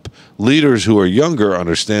go up. Leaders who are younger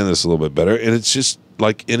understand this a little bit better, and it's just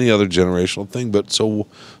like any other generational thing. But so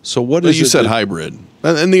what is it? You said hybrid.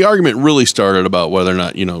 And the argument really started about whether or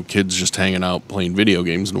not, kids just hanging out playing video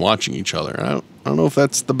games and watching each other. I don't know if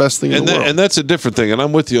that's the best thing in the world. And that's a different thing. And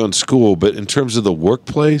I'm with you on school, but in terms of the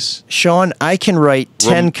workplace. Shawn, I can write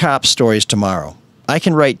 10 cop stories tomorrow. I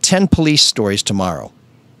can write 10 police stories tomorrow.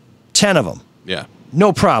 10 of them. Yeah.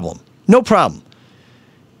 No problem. No problem.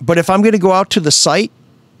 But if I'm going to go out to the site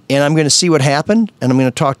and I'm going to see what happened and I'm going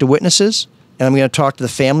to talk to witnesses and I'm going to talk to the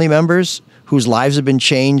family members whose lives have been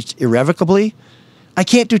changed irrevocably, I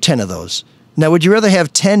can't do 10 of those. Now, would you rather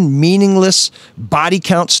have 10 meaningless body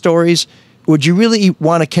count stories? Would you really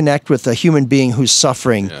want to connect with a human being who's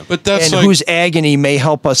suffering and whose agony may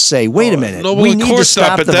help us say, wait a minute, we need to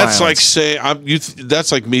stop the violence? That's like saying,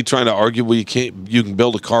 that's like me trying to argue, well, you can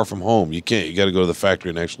build a car from home. You can't. You got to go to the factory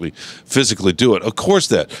and actually physically do it. Of course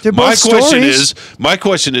that. My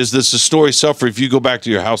question is, does the story suffer if you go back to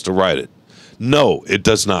your house to write it? No, it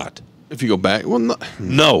does not. If you go back? Well,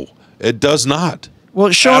 no, it does not. Well,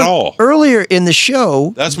 Shawn, earlier in the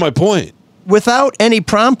show, that's my point. Without any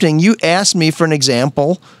prompting, you asked me for an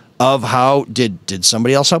example of how did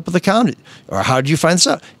somebody else help with the count, or how did you find this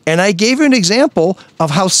out? And I gave you an example of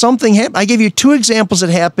how something happened. I gave you 2 examples that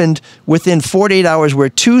happened within 48 hours where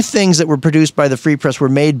 2 things that were produced by the Free Press were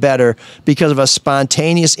made better because of a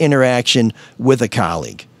spontaneous interaction with a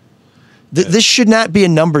colleague. This should not be a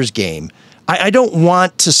numbers game. I don't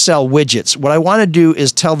want to sell widgets. What I want to do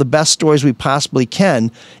is tell the best stories we possibly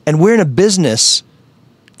can, and we're in a business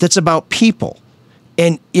that's about people.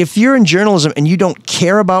 And if you're in journalism and you don't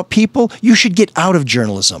care about people, you should get out of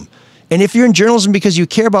journalism. And if you're in journalism because you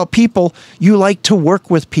care about people, you like to work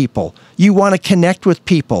with people. You want to connect with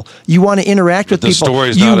people. You want to interact with people.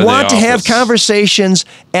 You want to have conversations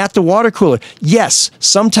at the water cooler. Yes,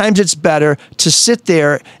 sometimes it's better to sit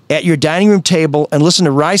there at your dining room table and listen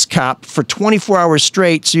to Rice Cop for 24 hours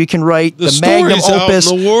straight so you can write the magnum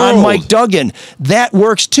opus on Mike Duggan. That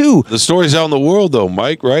works too. The story's out in the world though,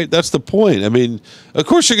 Mike, right? That's the point. I mean, of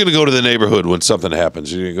course you're going to go to the neighborhood when something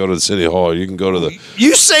happens. You're going to go to the city hall. You can go to the...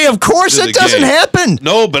 You say, of course, it doesn't happen.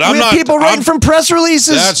 No, but I'm not... people writing from press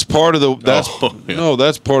releases. That's part of the... No,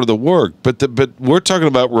 that's part of the work. But we're talking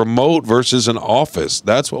about remote versus an office.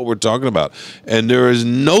 That's what we're talking about. And there is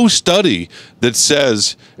no study that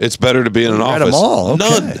says it's better to be in an office. Read them all. Okay.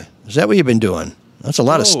 None. Is that what you've been doing? That's a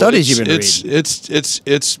lot of studies you've been reading.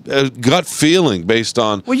 It's a gut feeling based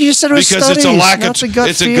on. Well, you just said it was studies. It's a lack of.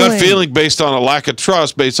 It's a gut feeling based on a lack of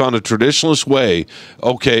trust, based on a traditionalist way.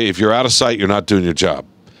 Okay, if you're out of sight, you're not doing your job.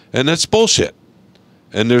 And that's bullshit.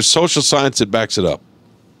 And there's social science that backs it up.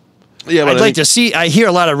 Yeah, but I'd like to see. I hear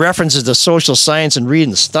a lot of references to social science and reading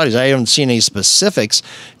the studies. I haven't seen any specifics.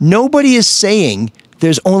 Nobody is saying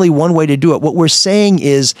there's only one way to do it. What we're saying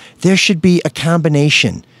is there should be a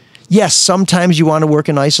combination. Yes, sometimes you want to work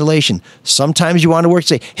in isolation. Sometimes you want to work,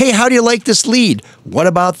 say, hey, how do you like this lead? What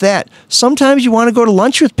about that? Sometimes you want to go to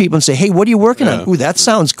lunch with people and say, hey, what are you working on? Ooh, that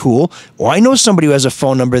sounds cool. Or I know somebody who has a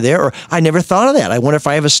phone number there, or I never thought of that. I wonder if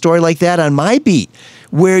I have a story like that on my beat,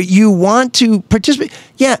 where you want to participate.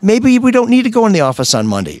 Yeah, maybe we don't need to go in the office on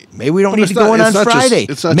Monday. Maybe we don't need to go in on Friday.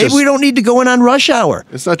 Maybe we don't need to go in on rush hour.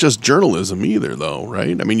 It's not just journalism either, though,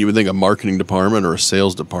 right? I mean, you would think a marketing department or a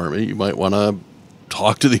sales department, you might want to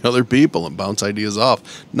talk to the other people and bounce ideas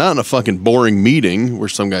off. Not in a fucking boring meeting where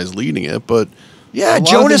some guy's leading it, but... Yeah,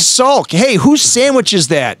 Jonas Salk. Hey, whose sandwich is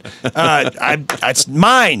that? It's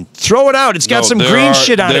mine. Throw it out. It's got some green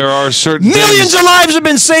shit on it. There are certain millions of lives have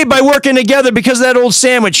been saved by working together because of that old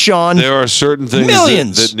sandwich, Shawn. There are certain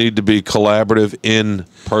things that need to be collaborative in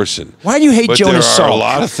person. Why do you hate Jonas Salk? There are a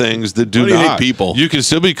lot of things that do not. Hate people. You can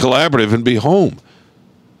still be collaborative and be home,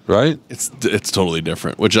 right? It's totally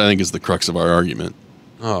different, which I think is the crux of our argument.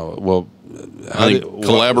 Oh, well... I think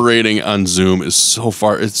collaborating on Zoom is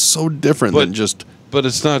it's so different than just but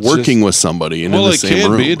it's not working with somebody in the same room.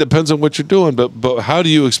 Well, it can be. It depends on what you're doing. But how do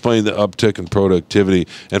you explain the uptick in productivity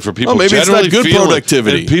and for people maybe generally it's not good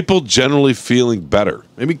productivity. And people generally feeling better?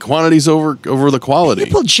 Maybe quantity's over the quality.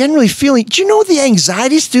 People generally feeling. Do you know the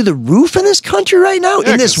anxiety's through the roof in this country right now,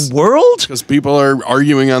 in this world? Because people are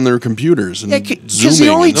arguing on their computers and because the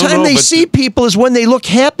only time they see people is when they look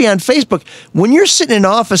happy on Facebook. When you're sitting in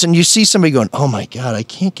office and you see somebody going, "Oh my God, I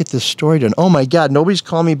can't get this story done. Oh my God, nobody's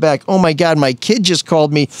calling me back. Oh my God, my kid just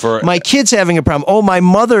called me. My kid's having a problem. Oh, my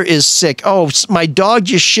mother is sick. Oh, my dog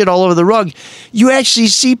just shit all over the rug." You actually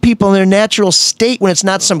see people in their natural state when it's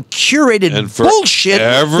not some curated bullshit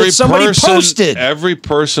that somebody posted. Every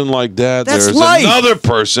person like that, That's there's life. another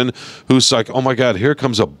person who's like, "Oh my God, here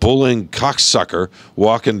comes a bullying cocksucker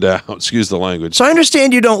walking down." Excuse the language. So I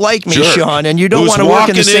understand you don't like me, Shawn, and you don't want to work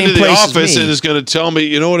in the same place as me. Office and is going to tell me,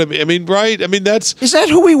 you know what I mean? I mean, right? I mean, is that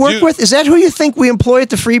who we work with? Is that who you think we employ at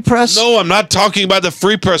the Free Press? No, I'm not talking about the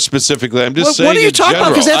Free Press specifically. I'm just saying. What are you talking about?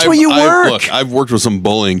 Because that's where you work. I've worked with some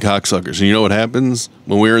bullying cocksuckers, and you know what happens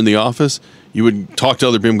when we were in the office? You would talk to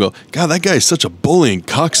other people and go, "God, that guy is such a bullying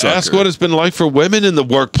cocksucker." Ask what it's been like for women in the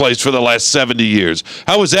workplace for the last 70 years.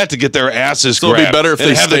 How was that to get their asses grabbed? It'd be better if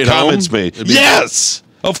they have stayed the comments home? made. Yes,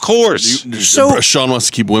 of course. So Shawn wants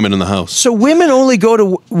to keep women in the house. So women only go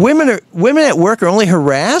to women at work are only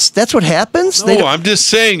harassed. That's what happens. No, I'm just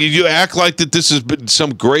saying. You act like that this has been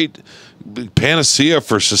some great panacea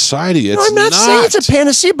for society. It's I'm not saying it's a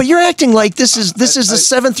panacea, but you're acting like this is the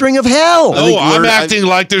seventh ring of hell. No, I'm acting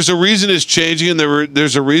like there's a reason it's changing, and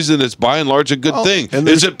there's a reason it's by and large a good thing. And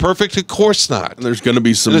is it perfect? Of course not. And there's going to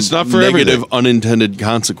be some it's not for negative, everything. Unintended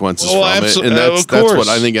consequences from it, and that's what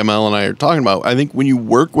I think ML and I are talking about. I think when you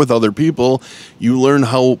work with other people, you learn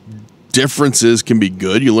how differences can be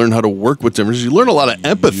good. You learn how to work with differences. You learn a lot of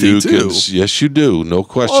empathy too. Yes, you do. No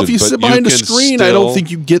question. Well, if you sit behind a screen, I don't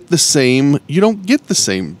think you get the same. You don't get the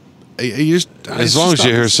same. As long as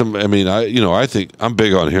you hear some. I mean, I think I'm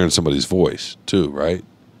big on hearing somebody's voice too. Right?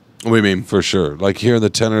 What do you mean? For sure. Like hearing the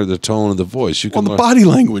tenor, the tone of the voice. You can the body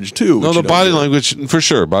language too. No, the body language for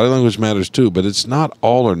sure. Body language matters too, but it's not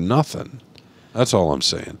all or nothing. That's all I'm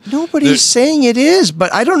saying. Nobody's saying it is,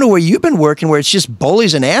 but I don't know where you've been working where it's just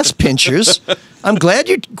bullies and ass pinchers. I'm glad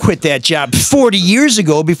you quit that job 40 years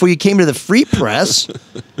ago before you came to the Free Press.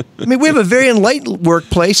 I mean, we have a very enlightened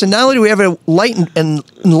workplace, and not only do we have an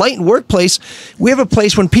enlightened workplace, we have a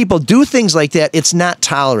place when people do things like that, it's not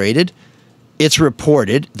tolerated. It's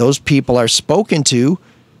reported. Those people are spoken to.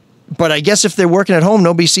 But I guess if they're working at home,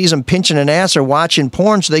 nobody sees them pinching an ass or watching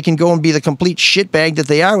porn, so they can go and be the complete shitbag that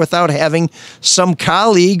they are without having some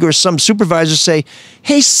colleague or some supervisor say,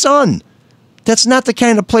 "Hey, son, that's not the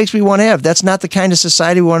kind of place we want to have. That's not the kind of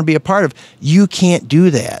society we want to be a part of. You can't do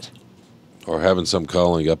that." Or having some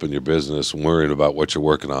calling up in your business and worrying about what you're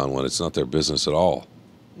working on when it's not their business at all.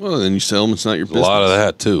 Well, then you tell them it's not your business. A lot of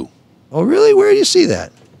that, too. Oh, really? Where do you see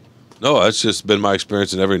that? No, that's just been my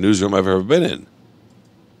experience in every newsroom I've ever been in.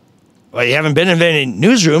 Well, you haven't been in any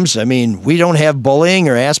newsrooms. I mean, we don't have bullying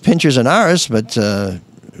or ass pinchers in ours, but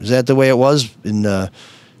is that the way it was in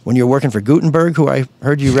when you were working for Gutenberg, who I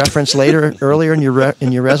heard you reference earlier in your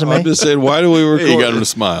resume? I'm just saying, why do we record? Hey, you got him to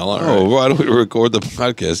smile. All right. Why do we record the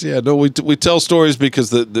podcast? Yeah, no, we tell stories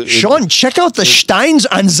because Shawn, check out the Steins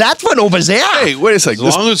on that one over there. Hey, wait a second.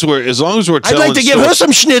 As long as we're telling I'd like to give her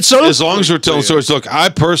some schnitzel. As long as we're telling stories. Look, I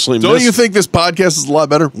personally don't you think this podcast is a lot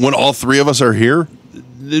better when all three of us are here?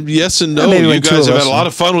 yes and no. Maybe You when two guys of have us- had a lot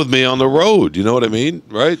of fun with me on the road. You know what I mean,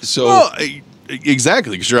 right? So. Well,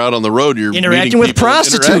 exactly, because you're out on the road, you're Interacting meeting with people and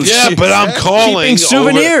prostitutes. interacting. Yeah, but I'm calling Keeping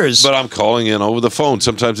souvenirs. But I'm calling in over the phone.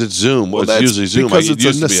 Sometimes it's Zoom. Well, It's that's usually Zoom. because I it's a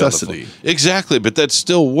used to be on the necessity. phone. Exactly, but that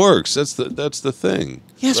still works. That's the thing.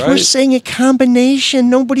 Yes, right? we're saying a combination.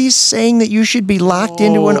 Nobody's saying that you should be locked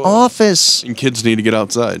into an office. And kids need to get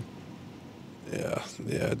outside.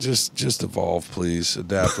 Yeah. Just evolve, please.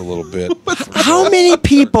 Adapt a little bit. How many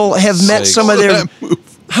people have met sakes. some of their?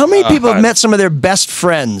 How many people have met some of their best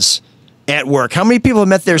friends at work? How many people have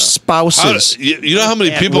met their spouses? You know how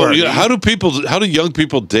many at people? work? How do young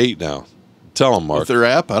people date now? Tell them, Mark. With their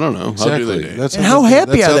app, I don't know. How do they Exactly. date? That's And how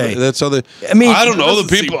happy are they? That's how they. I mean, I don't know. The doesn't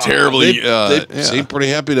seem people terribly, They yeah. seem pretty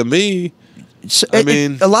happy to me. So, I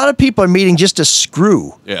mean- a lot of people are meeting just to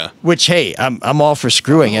screw. Yeah. Which, hey, I'm all for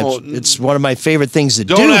screwing. Oh, It's one of my favorite things to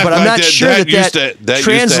Don't do, act but I'm like not that- sure that used that to- that used to-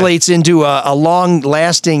 translates into a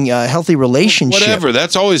long-lasting, healthy relationship. Whatever.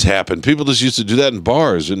 That's always happened. People just used to do that in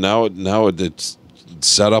bars, and now it's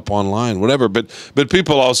set up online. Whatever. But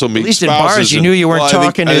people also meet. At least in spouses bars, you and- knew you weren't Well, I think-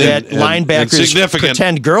 talking to I that think- and linebacker's significant-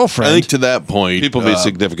 pretend girlfriend. I think to that point, People meet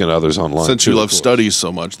significant others online. since too, you of love course. studies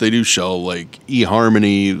so much, they do show like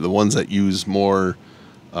eHarmony, the ones that use more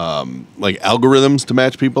like algorithms to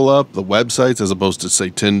match people up, the websites, as opposed to say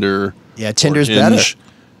Tinder. Yeah, Tinder's or better. Hinge.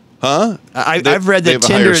 Huh? I've read they that have a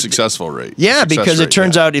Tinder higher successful rate. Yeah, Success because rate, it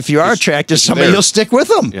turns yeah. out if you are attracted to it's somebody, there. you'll stick with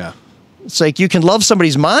them. Yeah. It's like you can love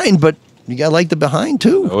somebody's mind, but you gotta like the behind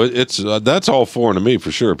too. Oh, it's that's all foreign to me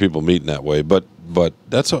for sure. People meeting that way, but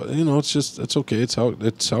that's how, it's just that's okay. It's how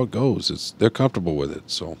it goes. They're comfortable with it.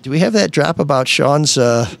 So Do we have that drop about Shawn's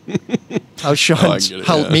how Shawn's get it,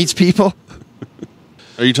 how yeah. it meets people?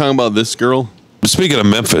 Are you talking about this girl? speaking of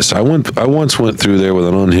Memphis, I once went through there with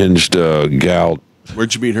an unhinged gal.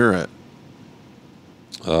 Where'd you meet her at?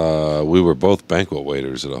 We were both banquet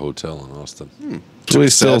waiters at a hotel in Austin. So we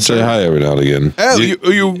still say hi every now and again. Oh,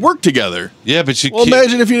 you work together. Yeah, but you Well, can't.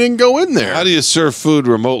 imagine if you didn't go in there. How do you serve food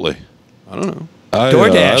remotely? I don't know.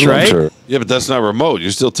 DoorDash, right? Yeah, but that's not remote.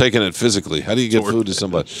 You're still taking it physically. How do you get food to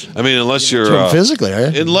somebody? I mean, unless you're physically, are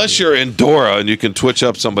you? unless you're in Dora and you can twitch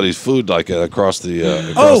up somebody's food like across the.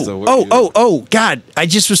 God! I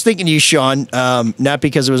just was thinking of you, Shawn. Not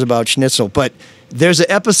because it was about schnitzel, but there's an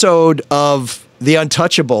episode of The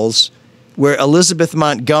Untouchables where Elizabeth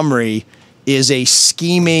Montgomery is a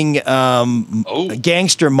scheming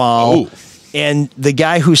gangster moll, and the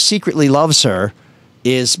guy who secretly loves her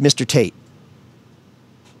is Mr. Tate.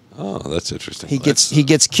 Oh, that's interesting. He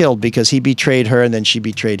gets killed because he betrayed her and then she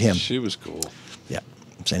betrayed him. She was cool. Yeah.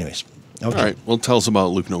 So, anyways, okay. All right. Well, tell us about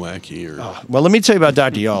Luke Nowacki or Well, let me tell you about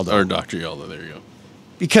Dr. Yaldo. or Dr. Yalda. There you go.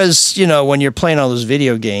 Because, when you're playing all those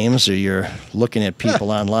video games or you're looking at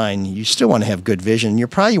people online, you still want to have good vision. You're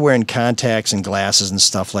probably wearing contacts and glasses and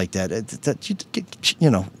stuff like that.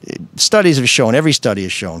 Studies have shown, every study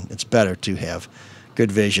has shown, it's better to have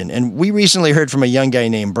good vision. And we recently heard from a young guy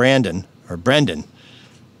named Brendan.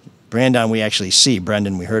 Brandon we actually see,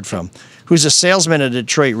 Brendan we heard from, who's a salesman at a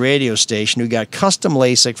Detroit radio station who got custom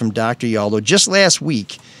LASIK from Dr. Yaldo just last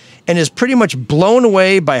week and is pretty much blown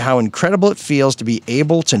away by how incredible it feels to be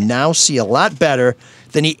able to now see a lot better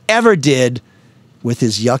than he ever did with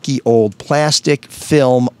his yucky old plastic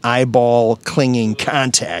film eyeball clinging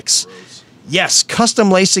contacts. Yes, custom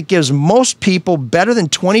LASIK gives most people better than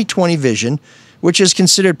 20/20 vision, which is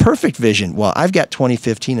considered perfect vision. Well, I've got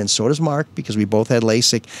 20/15 and so does Marc because we both had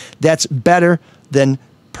LASIK. That's better than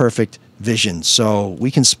perfect vision. So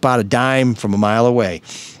we can spot a dime from a mile away.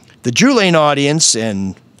 The Drew Lane audience,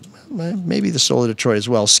 and maybe the Soul of Detroit as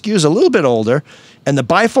well, skews a little bit older, and the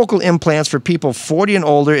bifocal implants for people 40 and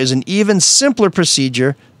older is an even simpler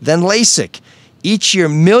procedure than LASIK. Each year,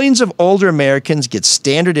 millions of older Americans get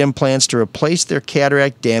standard implants to replace their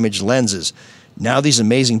cataract-damaged lenses. Now these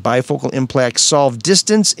amazing bifocal implants solve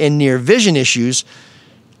distance and near vision issues,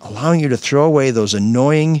 allowing you to throw away those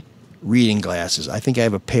annoying reading glasses. I think I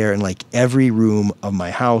have a pair in like every room of my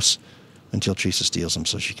house until Teresa steals them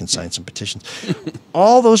so she can sign some petitions.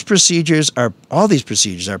 All these procedures are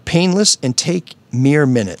painless and take mere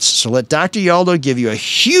minutes. So let Dr. Yaldo give you a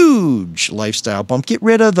huge lifestyle bump. Get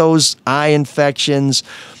rid of those eye infections,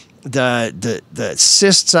 the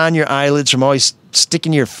cysts on your eyelids from always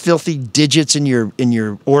sticking your filthy digits in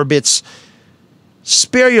your orbits.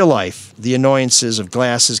 Spare your life the annoyances of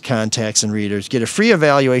glasses, contacts, and readers. Get a free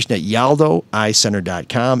evaluation at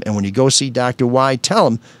yaldoeyecenter.com. And when you go see Dr. Y, tell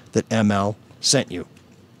him that ML sent you.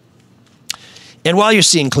 And while you're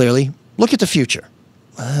seeing clearly, look at the future.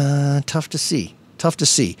 Tough to see.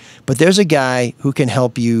 But there's a guy who can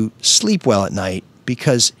help you sleep well at night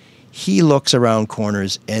because he looks around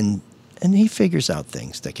corners and and he figures out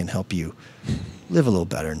things that can help you live a little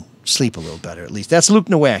better and sleep a little better, at least. That's Luke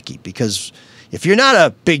Nowacki, because if you're not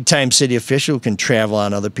a big-time city official who can travel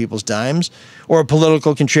on other people's dimes, or a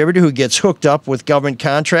political contributor who gets hooked up with government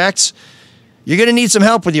contracts, you're going to need some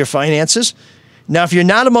help with your finances. Now, if you're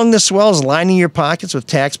not among the swells lining your pockets with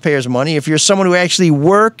taxpayers' money, if you're someone who actually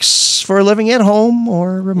works for a living at home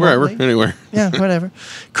or remotely. Wherever, anywhere. Yeah, whatever.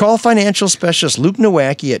 Call financial specialist Luke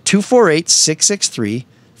Nowacki at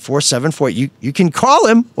 248-663-4748. You can call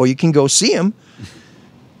him or you can go see him.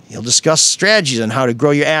 He'll discuss strategies on how to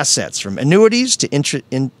grow your assets, from annuities to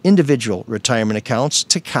individual retirement accounts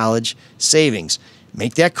to college savings.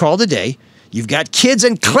 Make that call today. You've got kids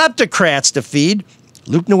and kleptocrats to feed.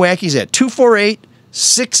 Luke Nowacki's at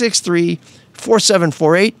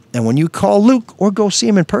 248-663-4748. And when you call Luke or go see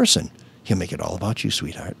him in person, he'll make it all about you,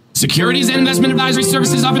 sweetheart. Securities and investment advisory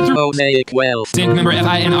services offered through Mosaic Wealth. Sync member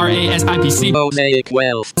FINRA-SIPC. Mosaic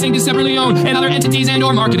Wealth. Sync is separately owned, and other entities and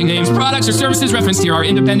or marketing names, products, or services referenced here are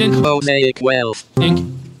independent. Mosaic Wealth.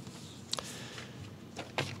 Inc.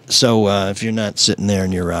 So if you're not sitting there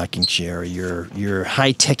in your rocking chair or your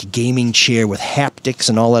high-tech gaming chair with haptics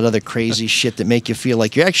and all that other crazy shit that make you feel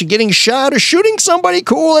like you're actually getting shot or shooting somebody,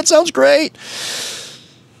 cool, that sounds great.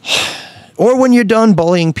 Or when you're done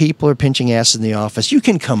bullying people or pinching ass in the office, you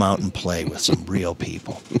can come out and play with some real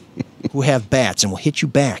people who have bats and will hit you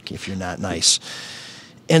back if you're not nice.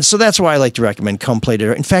 And so that's why I like to recommend Come Play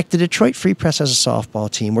Detroit. In fact, the Detroit Free Press has a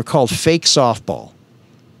softball team. We're called Fake Softball.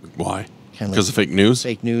 Why? Because of fake news?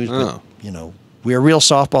 Fake news, but, we're a real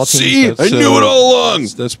softball team. See? I knew it all along.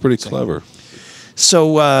 That's pretty clever.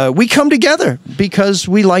 So we come together because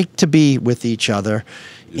we like to be with each other.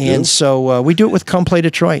 And so we do it with Come Play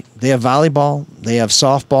Detroit. They have volleyball. They have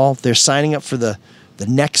softball. They're signing up for the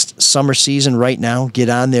next summer season right now. Get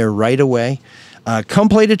on there right away. Come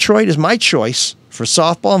Play Detroit is my choice for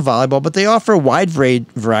softball and volleyball, but they offer a wide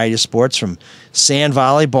variety of sports, from sand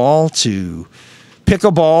volleyball to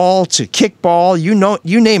pickleball to kickball, you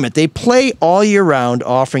name it. They play all year round,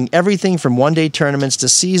 offering everything from one-day tournaments to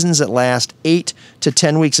seasons that last 8 to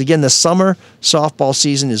 10 weeks. Again, the summer softball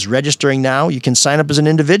season is registering now. You can sign up as an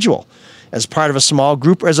individual, as part of a small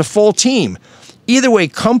group, or as a full team. Either way,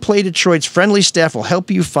 Come Play Detroit's friendly staff will help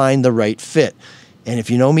you find the right fit. And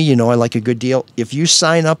if you know me, you know I like a good deal. If you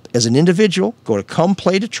sign up as an individual, go to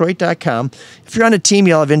ComePlayDetroit.com. If you're on a team,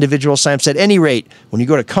 you'll have individual sign-ups. At any rate, when you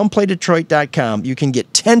go to ComePlayDetroit.com, you can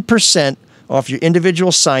get 10% off your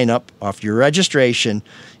individual sign-up, off your registration,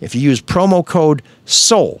 if you use promo code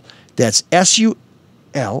SOUL. That's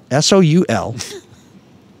S-U-L, S-O-U-L.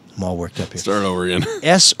 I'm all worked up here. Start over again.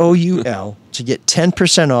 SOUL to get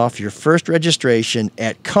 10% off your first registration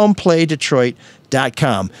at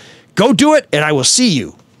ComePlayDetroit.com. Go do it, and I will see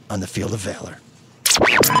you on the field of valor.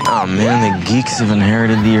 Oh, man, the geeks have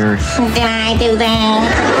inherited the earth. Did I do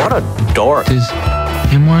that? What a dork. Does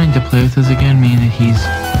him wanting to play with us again mean that he's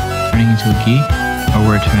turning into a geek, or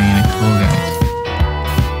we're turning into cool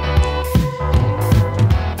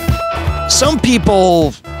guys? Some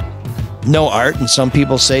people know art, and some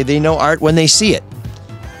people say they know art when they see it.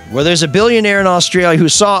 Well, there's a billionaire in Australia who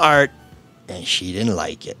saw art, and she didn't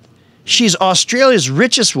like it. She's Australia's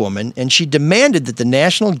richest woman, and she demanded that the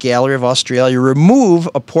National Gallery of Australia remove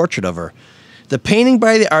a portrait of her. The painting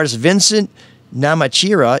by the artist Vincent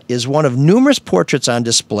Namachira is one of numerous portraits on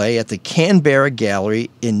display at the Canberra Gallery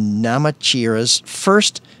in Namachira's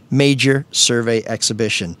first major survey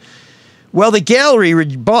exhibition. Well, the gallery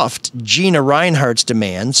rebuffed Gina Reinhardt's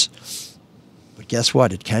demands, but guess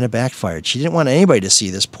what? It kind of backfired. She didn't want anybody to see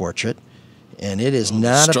this portrait. And it is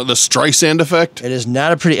not the Streisand effect. It is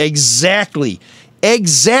not a pretty. Exactly.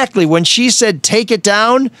 When she said take it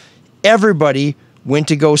down, everybody went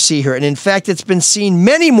to go see her. And in fact, it's been seen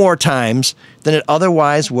many more times than it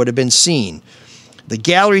otherwise would have been seen. The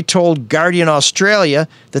gallery told Guardian Australia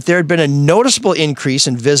that there had been a noticeable increase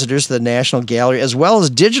in visitors to the National Gallery, as well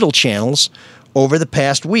as digital channels, over the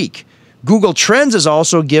past week. Google Trends has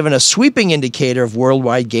also given a sweeping indicator of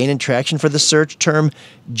worldwide gain in traction for the search term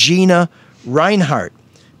Gina Reinhardt.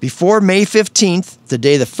 Before May 15th, the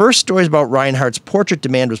day the first stories about Reinhardt's portrait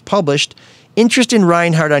demand was published, interest in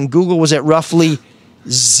Reinhardt on Google was at roughly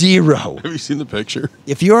 0. Have you seen the picture?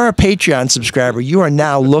 If you are a Patreon subscriber, you are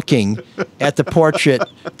now looking at the portrait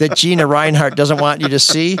that Gina Reinhardt doesn't want you to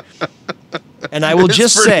see. And I will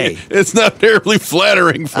say... It's not terribly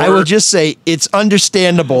flattering for her. I will just say it's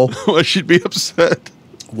understandable. Why she'd be upset.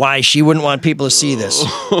 Why she wouldn't want people to see this.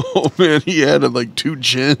 Oh, man, he had like 2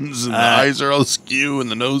 chins, and the eyes are all askew, and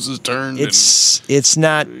the nose is turned. It's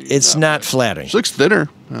not flattering. She looks thinner,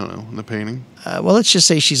 I don't know, in the painting. Well, let's just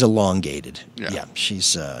say she's elongated. Yeah,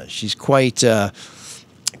 she's quite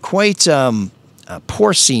quite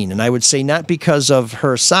porcine, and I would say not because of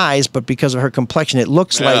her size, but because of her complexion. It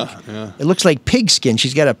looks like pigskin.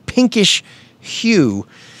 She's got a pinkish hue.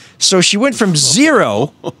 So she went from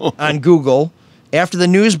 0 on Google. After the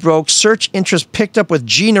news broke, search interest picked up with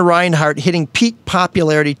Gina Reinhardt hitting peak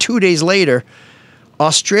popularity 2 days later.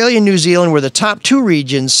 Australia and New Zealand were the top 2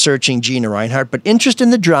 regions searching Gina Reinhardt, but interest in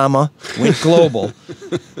the drama went global.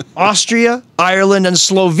 Austria, Ireland, and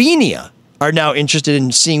Slovenia are now interested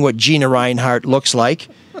in seeing what Gina Reinhardt looks like.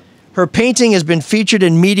 Her painting has been featured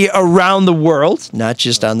in media around the world, not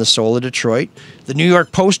just on the Soul of Detroit. The New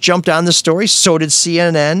York Post jumped on the story, so did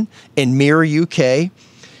CNN and Mirror UK.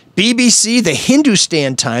 BBC, the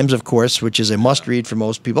Hindustan Times, of course, which is a must-read for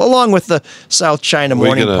most people, along with the South China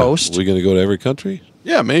Morning Post. Are we going to go to every country?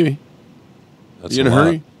 Yeah, maybe. That's you in a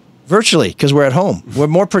hurry? Virtually, because we're at home. We're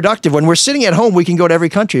more productive. When we're sitting at home, we can go to every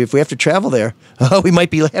country. If we have to travel there, we might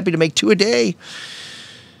be happy to make 2 a day.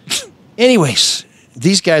 Anyways,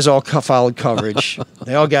 these guys all followed coverage.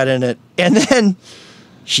 They all got in it. And then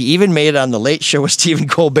she even made it on The Late Show with Stephen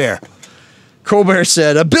Colbert. Colbert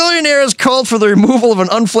said, a billionaire has called for the removal of an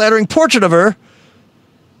unflattering portrait of her.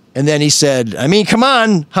 And then he said, I mean, come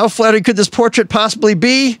on, how flattering could this portrait possibly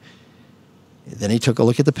be? And then he took a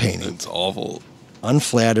look at the painting. It's awful.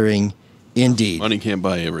 Unflattering indeed. Money can't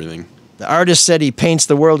buy everything. The artist said he paints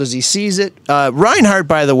the world as he sees it. Reinhardt,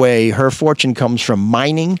 by the way, her fortune comes from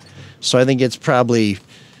mining. So I think it's probably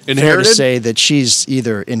fair to say that she's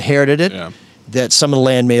either inherited it, that some of the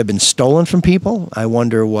land may have been stolen from people. I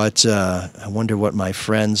wonder what my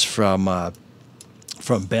friends from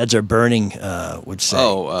Beds Are Burning would say.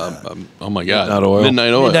 Oh my God. Midnight Oil.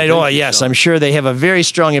 Midnight Oil. Midnight Oil, yes. I'm sure they have a very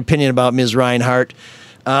strong opinion about Ms. Reinhardt.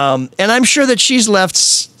 And I'm sure that she's left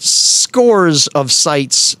scores of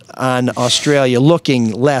sites on Australia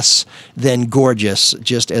looking less than gorgeous,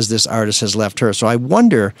 just as this artist has left her. So I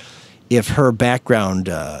wonder if her background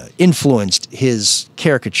influenced his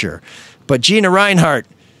caricature. But Gina Reinhardt,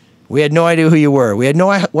 we had no idea who you were. We had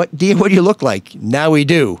no idea what you look like. Now we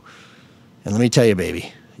do. And let me tell you,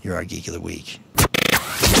 baby, you're our Geek of the Week.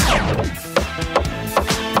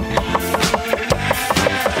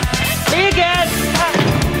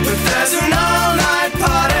 There's an all-night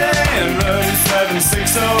party in room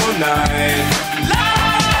 7609.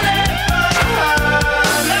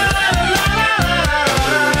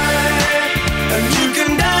 And you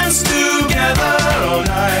can dance together all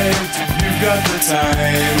night if you've got the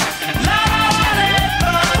time.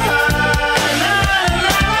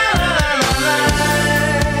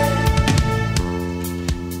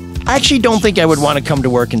 I actually don't think I would want to come to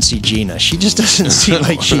work and see Gina. She just doesn't seem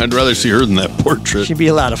like she... I'd rather see her than that portrait. She'd be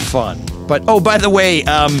a lot of fun. But, oh, by the way,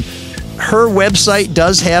 her website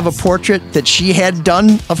does have a portrait that she had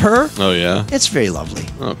done of her. Oh, yeah? It's very lovely.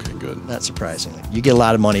 Okay, good. Not surprisingly. You get a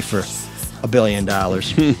lot of money for $1 billion.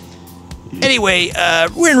 Anyway,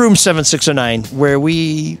 we're in room 7609, where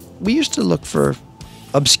we used to look for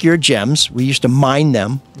obscure gems. We used to mine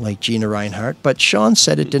them like Gina Reinhardt, but Shawn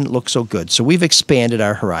said it didn't look so good. So we've expanded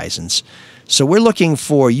our horizons. So we're looking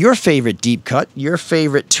for your favorite deep cut, your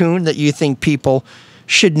favorite tune that you think people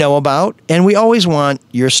should know about, and we always want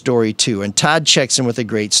your story too. And Todd checks in with a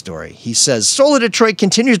great story. He says, Soul of Detroit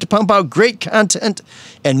continues to pump out great content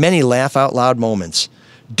and many laugh out loud moments.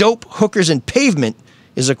 Dope, hookers, and pavement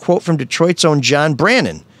is a quote from Detroit's own John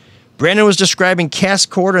Brannon. Brannon was describing Cass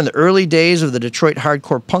Corder in the early days of the Detroit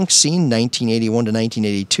hardcore punk scene, 1981 to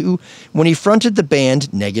 1982, when he fronted the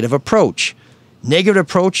band Negative Approach. Negative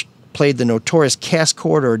Approach played the notorious Cass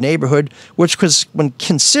Corder neighborhood, which was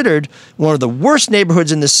considered one of the worst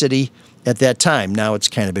neighborhoods in the city at that time. Now it's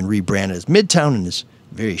kind of been rebranded as Midtown and is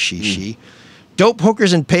very she. Dope,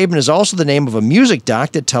 Hookers, and Pavement is also the name of a music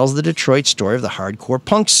doc that tells the Detroit story of the hardcore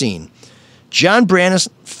punk scene. John Brannon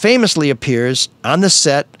famously appears on the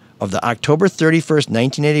set of the October 31st,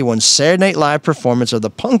 1981 Saturday Night Live performance of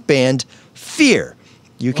the punk band Fear.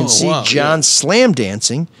 You can see John slam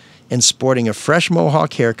dancing and sporting a fresh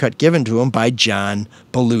mohawk haircut given to him by John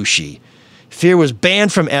Belushi. Fear was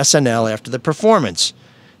banned from SNL after the performance.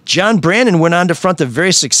 John Brannon went on to front the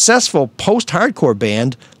very successful post-hardcore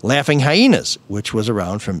band Laughing Hyenas, which was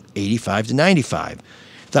around from 85 to 95.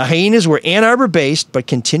 The Hyenas were Ann Arbor-based, but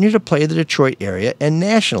continued to play the Detroit area and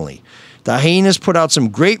nationally. The Hyenas put out some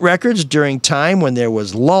great records during time when there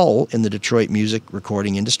was lull in the Detroit music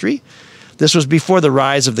recording industry. This was before the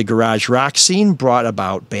rise of the garage rock scene brought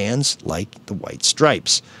about bands like the White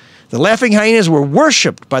Stripes. The Laughing Hyenas were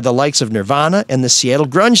worshipped by the likes of Nirvana and the Seattle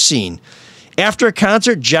grunge scene. After a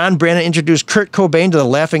concert, John Brannon introduced Kurt Cobain to the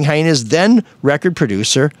Laughing Hyenas' then record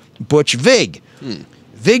producer, Butch Vig.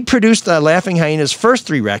 Vig produced the Laughing Hyenas' first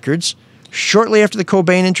 3 records, Shortly after the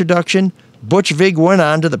Cobain introduction, Butch Vig went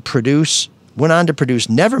on to produce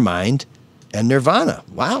Nevermind and Nirvana.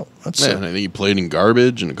 Wow. And I think he played in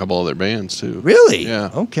Garbage and a couple other bands, too. Really? Yeah.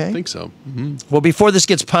 Okay. I think so. Mm-hmm. Well, before this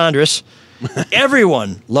gets ponderous,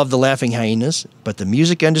 everyone loved the Laughing Hyenas, but the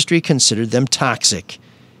music industry considered them toxic.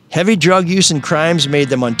 Heavy drug use and crimes made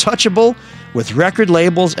them untouchable with record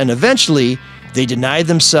labels, and eventually they denied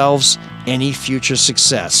themselves any future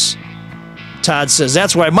success. Todd says,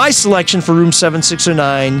 that's why my selection for Room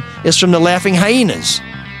 7609 is from the Laughing Hyenas.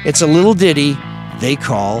 It's a little ditty they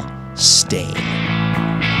call Stain.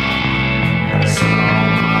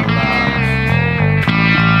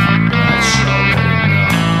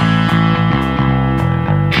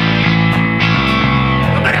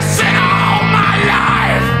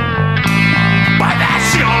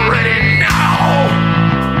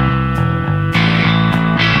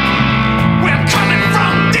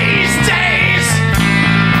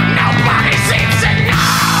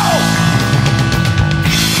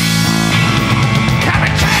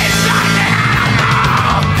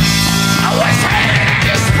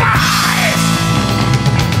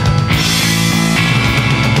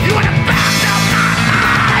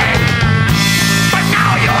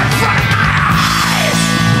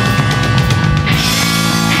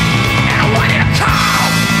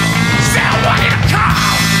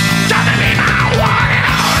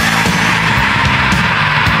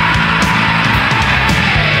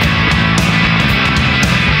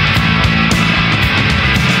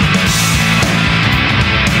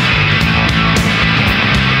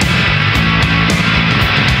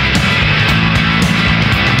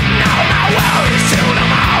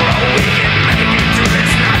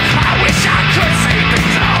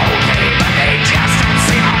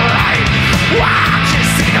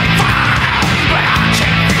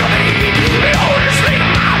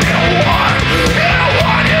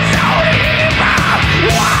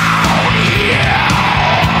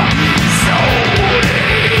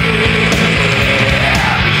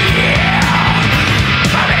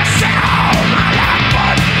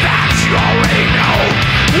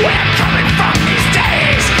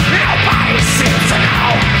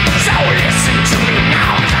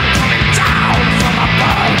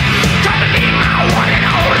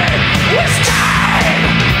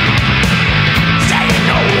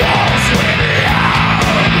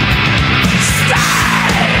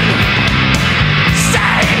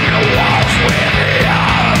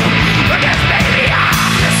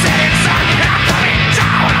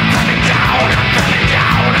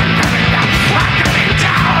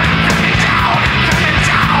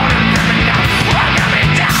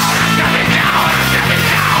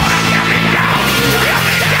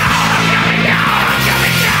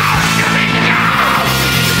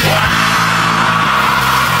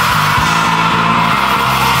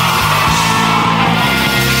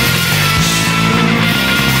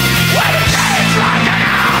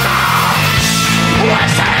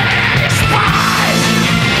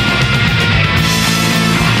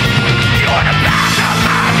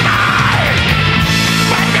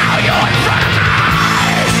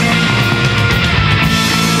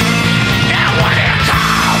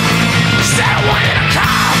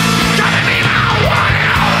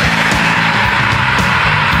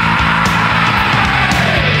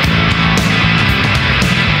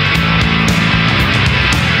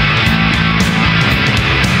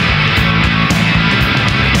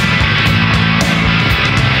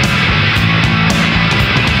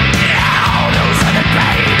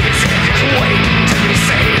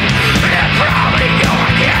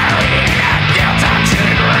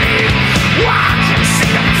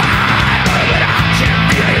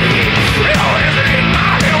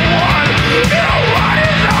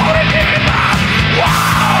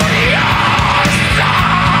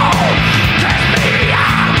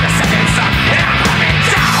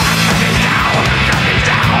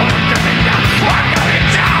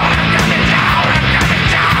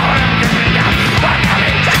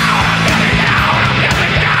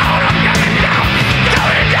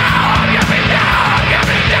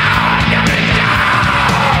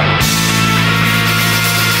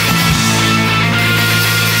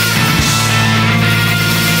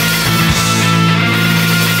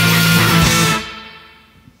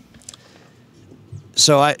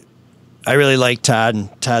 So I really like Todd,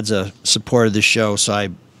 and Todd's a supporter of the show. So I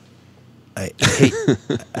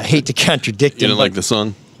hate to contradict him. You didn't like the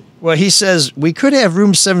song? Well, he says we could have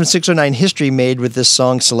Room 7609 history made with this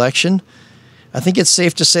song selection. I think it's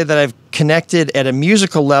safe to say that I've connected at a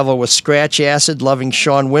musical level with Scratch Acid loving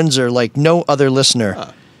Shawn Windsor like no other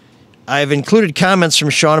listener. I've included comments from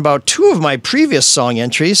Shawn about 2 of my previous song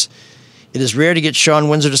entries. It is rare to get Shawn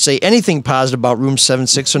Windsor to say anything positive about room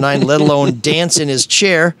 7609, let alone dance in his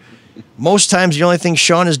chair. Most times, the only thing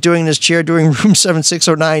Shawn is doing in his chair during room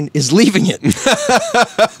 7609 is leaving it.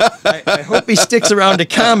 I hope he sticks around to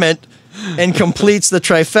comment and completes the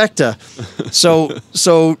trifecta. So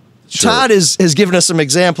Sure. Todd has given us some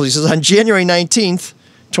examples. He says, on January 19th,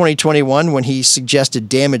 2021, when he suggested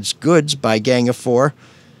Damaged Goods by Gang of Four,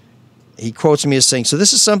 he quotes me as saying, so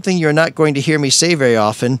this is something you're not going to hear me say very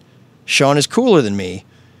often. Shawn is cooler than me.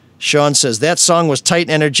 Shawn says, that song was tight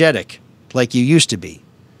and energetic, like you used to be.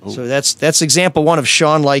 Oh. So that's example one of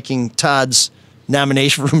Shawn liking Todd's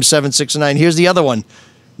nomination for room 7609. Here's the other one.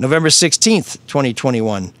 November 16th,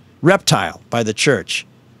 2021. Reptile by The Church.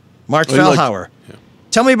 Mark Fellhauer.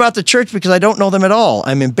 Tell me about The Church because I don't know them at all.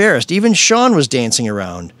 I'm embarrassed. Even Shawn was dancing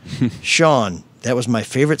around. Shawn, that was my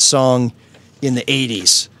favorite song in the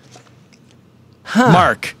 80s.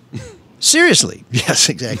 Mark. Seriously. Yes,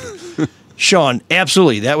 exactly. Shawn,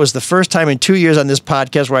 absolutely. That was the first time in 2 years on this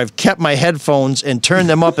podcast where I've kept my headphones and turned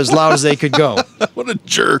them up as loud as they could go. What a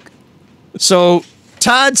jerk. So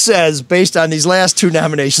Todd says, based on these last two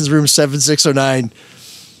nominations, room 7609,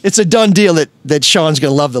 it's a done deal that Shawn's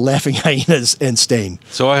going to love the Laughing Hyenas and Stain.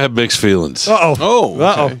 So I have mixed feelings. Uh-oh. Oh, okay.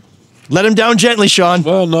 Uh-oh. Let him down gently, Shawn.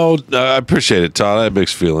 Well, no, I appreciate it, Todd. I have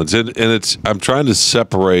mixed feelings. And I'm trying to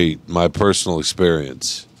separate my personal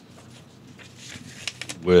experience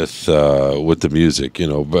with the music. You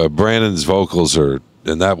know, Brandon's vocals are,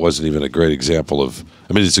 and that wasn't even a great example of,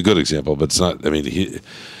 I mean, it's a good example, but it's not, I mean,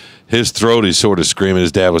 his throat, he's sort of screaming.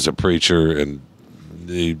 His dad was a preacher, and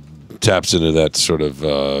he taps into that sort of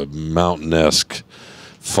mountain-esque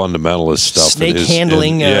fundamentalist stuff. Snake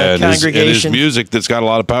handling congregation. And his music that's got a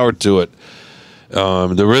lot of power to it.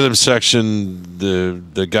 The rhythm section,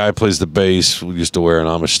 the guy plays the bass. We used to wear an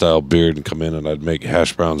Amish-style beard and come in, and I'd make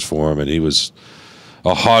hash browns for him, and he was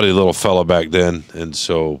a haughty little fella back then, and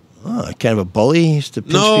so... Oh, kind of a bully? He used to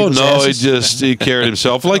pinch No, people's asses? he carried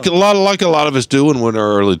himself like a lot of us do when we're in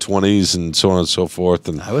our early 20s and so on and so forth.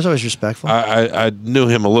 And I was always respectful. I knew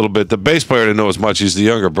him a little bit. The bass player didn't know as much. He's the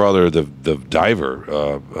younger brother, the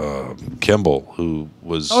diver, Kimball, who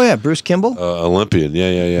was Bruce Kimball, Olympian,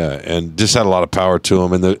 and just had a lot of power to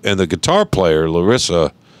him. And the guitar player,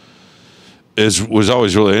 Larissa, was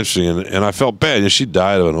always really interesting, and I felt bad. She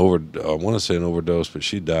died of I want to say an overdose, but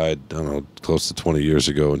she died, I don't know, close to 20 years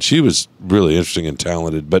ago, and she was really interesting and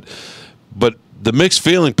talented. But the mixed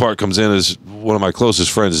feeling part comes in as one of my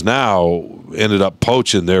closest friends now ended up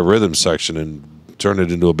poaching their rhythm section and turned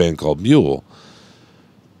it into a band called Mule.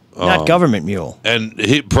 Not Government Mule. And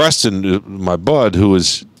Preston, my bud, who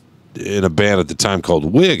was in a band at the time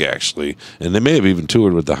called Wig, actually, and they may have even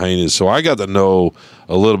toured with the Hyenas. So I got to know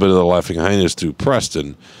a little bit of the Laughing Hyenas through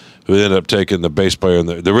Preston, who ended up taking the bass player and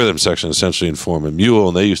the rhythm section essentially and forming Mule,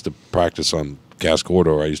 and they used to practice on Cass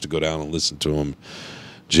Corridor. I used to go down and listen to them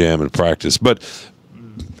jam and practice. But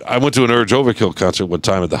I went to an Urge Overkill concert one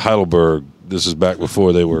time at the Heidelberg. This is back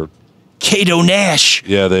before they were Cato Nash.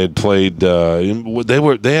 Yeah, they had played.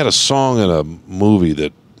 They had a song in a movie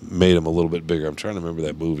that made him a little bit bigger. I'm trying to remember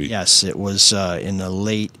that movie. Yes, it was in the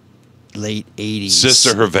late 80s.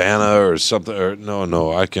 Sister Havana or something. Or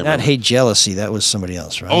no, I can't. Not remember. Hate Jealousy. That was somebody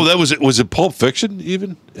else, right? Oh, that was it. Was it Pulp Fiction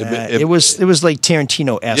even? It was like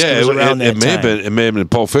Tarantino-esque. Yeah, it was around that may have time. been. It may have been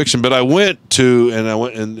Pulp Fiction. But I went to,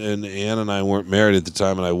 and Ann and I weren't married at the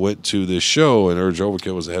time, and I went to this show, and Urge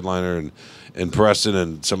Overkill was the headliner, and Preston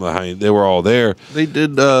and some of the they were all there. They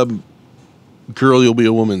did. Girl, You'll Be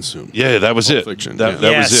a Woman Soon. Yeah, that was it. Fiction. That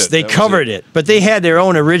was it. They covered it, but they had their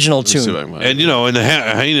own original tune. And and the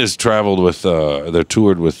Hyenas traveled with, they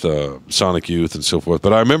toured with Sonic Youth and so forth.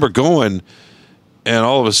 But I remember going, and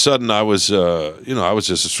all of a sudden I was, I was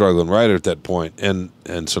just a struggling writer at that point, and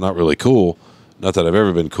so not really cool. Not that I've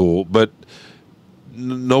ever been cool, but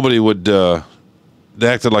nobody would. They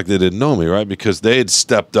acted like they didn't know me, right? Because they had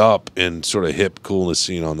stepped up in sort of hip coolness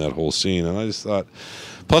scene on that whole scene, and I just thought.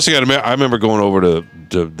 Plus, I remember going over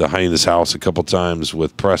to the Hyenas house a couple times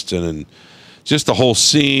with Preston, and just the whole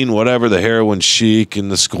scene, whatever, the heroin chic and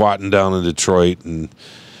the squatting down in Detroit, and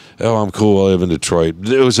I'm cool, I live in Detroit.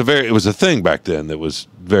 It was a thing back then that was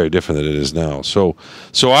very different than it is now. So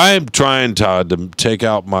I'm trying, Todd, to take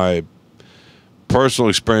out my personal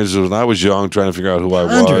experiences when I was young, trying to figure out who I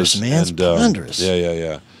was. Ponderous, man. It's ponderous.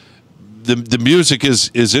 Yeah. The music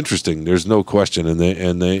is interesting. There's no question, and they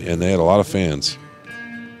had a lot of fans.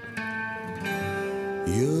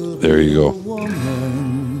 There you go.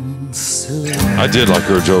 I did like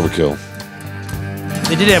Urge Overkill.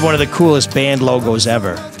 They did have one of the coolest band logos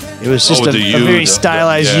ever. It was just with a the U, very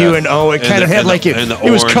stylized U and O. It kind of had like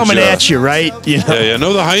it was coming at you, right? You know? Yeah.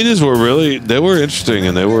 No, the hyenas were they were interesting,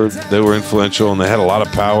 and they were influential, and they had a lot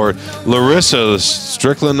of power. Larissa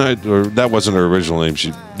Strickland, or that wasn't her original name,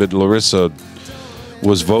 but Larissa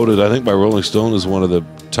was voted, I think, by Rolling Stone as one of the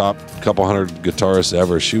top couple hundred guitarists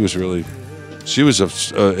ever. She was a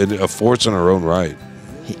force in her own right.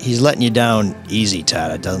 He's letting you down easy,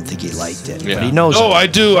 Todd. I don't think he liked it, Yeah. but he knows. No, I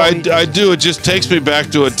do. I do. It just takes me back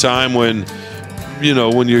to a time when,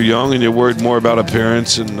 when you're young and you're worried more about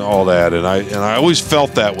appearance and all that. And I always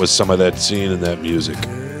felt that with some of that scene and that music.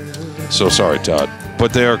 So sorry, Todd,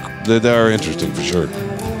 but they are interesting for sure.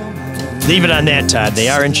 Leave it on that, Todd. They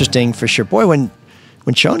are interesting for sure. Boy, when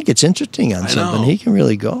Shawn gets interesting on something, he can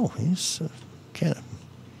really go. He's kind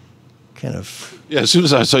of. Yeah, as soon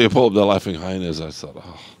as I saw you pull up the Laughing Hyenas, I thought,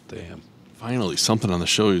 oh, damn. Finally, something on the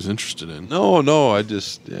show he was interested in. No,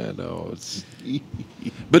 it's.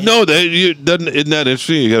 But no, isn't that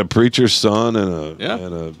interesting? You got a preacher's son and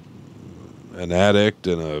an addict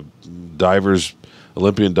and a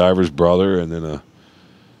Olympian diver's brother, and then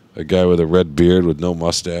a guy with a red beard with no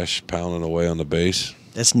mustache pounding away on the bass.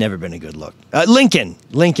 That's never been a good look. Lincoln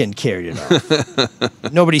carried it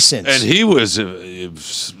off. Nobody since. And he was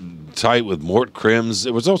tight with Mort Crims.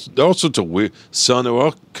 It was all sorts of weird. There were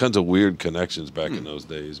all kinds of weird connections back in those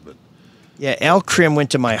days. But yeah, Al Crim went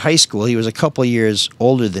to my high school. He was a couple of years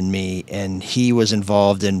older than me, and he was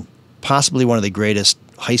involved in possibly one of the greatest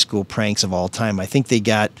high school pranks of all time. I think they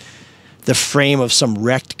got the frame of some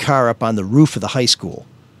wrecked car up on the roof of the high school,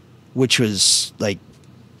 which was like,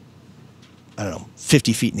 I don't know,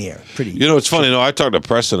 50 feet in the air. Pretty. It's funny. No, I talked to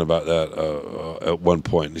Preston about that at one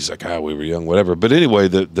point, and he's like, we were young, whatever. But anyway,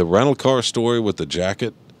 the rental car story with the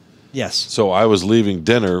jacket. Yes. So I was leaving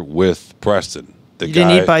dinner with Preston. You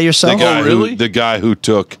didn't eat by yourself? The guy who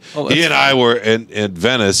took. He and I were in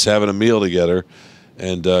Venice having a meal together,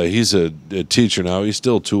 and he's a teacher now. He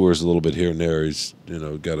still tours a little bit here and there. He's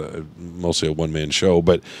got mostly a one-man show,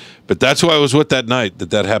 but that's who I was with that night.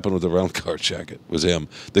 That happened with the rental car jacket was him,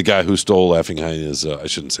 the guy who stole Laughing Hyenas. I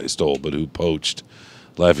shouldn't say stole, but who poached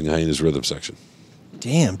Laughing Hyenas rhythm section.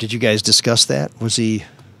 Damn! Did you guys discuss that? Was he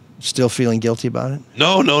still feeling guilty about it?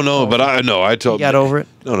 No. But I told. He got over it.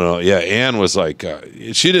 No. Yeah, Ann was like,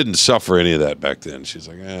 she didn't suffer any of that back then. She's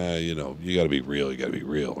like, you got to be real. You got to be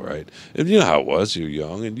real, right? And you know how it was. You're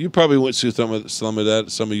young, and you probably went through some of that,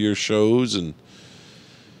 some of your shows, and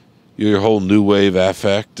your whole new wave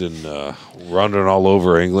affect, and running all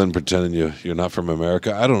over England, pretending you're not from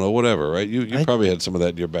America. I don't know, whatever, right? You probably had some of that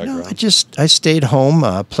in your background. No, I stayed home,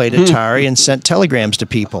 played Atari, and sent telegrams to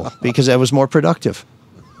people because I was more productive.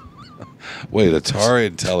 Wait, Atari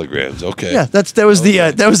and telegrams. Okay. Yeah, that was the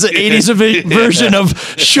 80s version of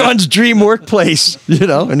Shawn's dream workplace,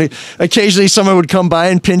 And occasionally someone would come by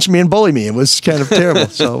and pinch me and bully me. It was kind of terrible.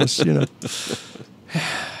 So it was,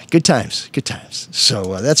 good times.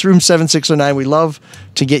 So that's Room 7609. We love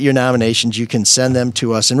to get your nominations. You can send them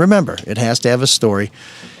to us, and remember, it has to have a story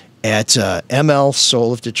at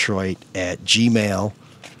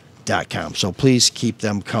mlsoulofdetroit@gmail.com. So please keep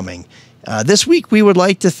them coming. This week, we would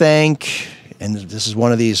like to thank, and this is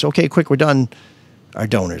one of these, okay, quick, we're done, our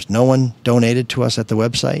donors. No one donated to us at the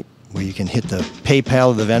website where you can hit the PayPal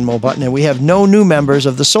or the Venmo button, and we have no new members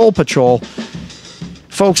of the Soul Patrol.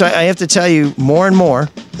 Folks, I have to tell you more and more,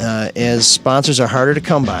 as sponsors are harder to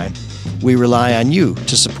come by, we rely on you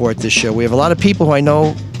to support this show. We have a lot of people who I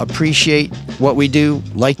know appreciate what we do,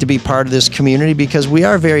 like to be part of this community, because we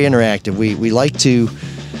are very interactive. We like to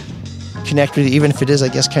connect with you, even if it is, I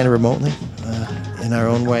guess, kind of remotely, in our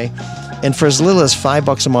own way. And for as little as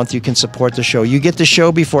 $5 a month, you can support the show. You get the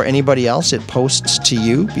show before anybody else. It posts to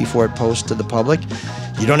you before it posts to the public.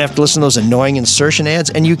 You don't have to listen to those annoying insertion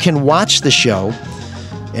ads, and you can watch the show,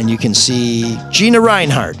 and you can see Gina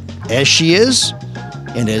Reinhardt as she is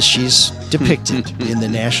and as she's depicted in the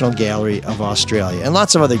National Gallery of Australia, and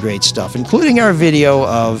lots of other great stuff, including our video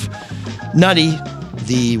of Nutty,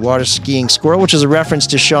 the water skiing squirrel, which is a reference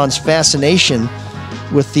to Shawn's fascination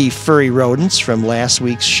with the furry rodents from last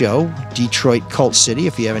week's show, Detroit Cult City.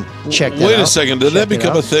 If you haven't checked that out. Wait a second. Did that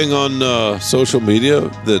become a thing on social media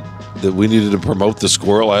that we needed to promote the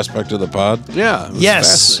squirrel aspect of the pod? Yeah. It was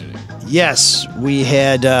fascinating. Yes. We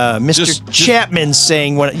had Mr. Chapman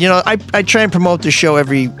saying, I try and promote the show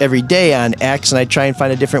every day on X, and I try and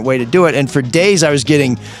find a different way to do it. And for days I was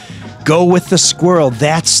getting, go with the squirrel.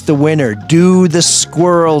 That's the winner. Do the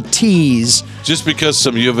squirrel tease. Just because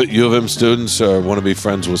some U of M students want to be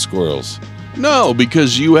friends with squirrels. No,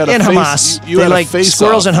 because you had and a face. Hamas. You they had like a face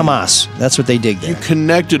squirrels off. and Hamas. That's what they dig there. You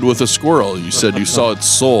connected with a squirrel. You said you saw its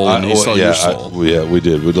soul, and he saw your soul. We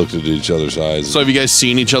did. We looked into each other's eyes. So have you guys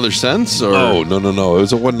seen each other since? Or? No. It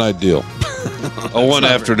was a one-night deal. A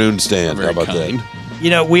one-afternoon stand. How about that? You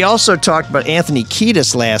know, we also talked about Anthony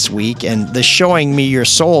Kiedis last week, and the Showing Me Your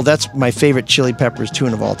Soul. That's my favorite Chili Peppers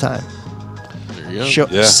tune of all time. There you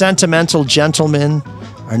go. Sentimental gentlemen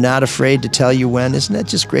are not afraid to tell you when. Isn't that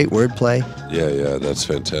just great wordplay? Yeah, that's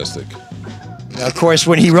fantastic. Now, of course,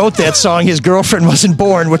 when he wrote that song, his girlfriend wasn't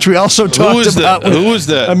born, which we also talked about. Who was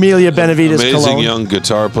that? Amelia Benavides amazing Cologne. young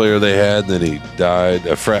guitar player they had, then he died.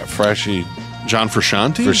 Frasci. John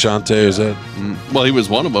Frusciante? Frusciante, is that? Well, he was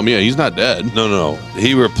one of them. Yeah, he's not dead. No.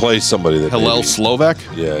 He replaced somebody that Hillel Slovak?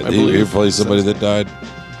 Yeah, he replaced somebody that died.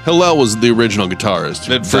 Hillel was the original guitarist.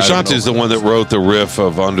 Frusciante is the one that wrote the riff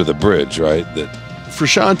of Under the Bridge, right?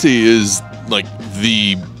 Frusciante is like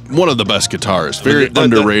one of the best guitarists. Very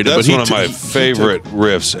underrated. That's but one of my favorite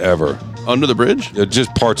riffs ever. Under the Bridge? Yeah,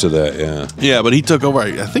 just parts of that, yeah. Yeah, but he took over.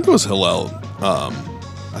 I think it was Hillel.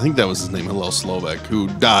 I think that was his name, Hillel Slovak, who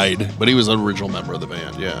died, but he was an original member of the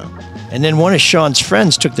band, yeah. And then one of Shawn's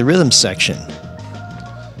friends took the rhythm section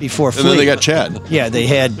before Flea. And then they got Chad. Yeah, they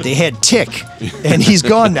had Tick, and he's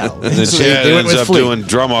gone now. And then Chad ends up doing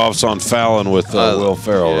drum offs on Fallon with Will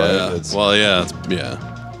Ferrell, right? Well, yeah.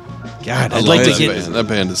 God, I'd love like to that get band. That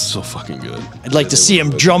band is so fucking good. I'd like to see him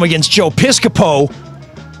drum against Joe Piscopo,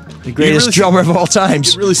 the greatest drummer of all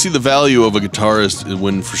times. You really see the value of a guitarist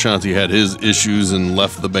when Frusciante had his issues and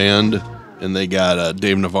left the band, and they got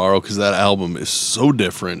Dave Navarro, because that album is so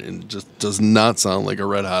different and just does not sound like a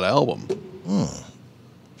Red Hot album. Do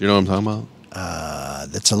you know what I'm talking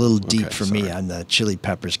about? That's a little deep for me on the Chili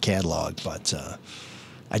Peppers catalog, but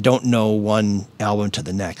I don't know one album to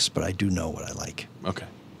the next, but I do know what I like. Okay.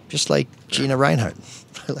 Just like Gina Reinhardt.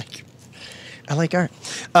 I like art.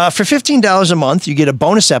 For $15 a month, you get a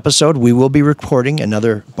bonus episode. We will be recording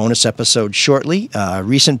another bonus episode shortly.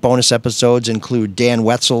 Recent bonus episodes include Dan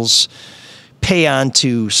Wetzel's Paean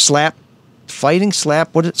to Slap Fighting.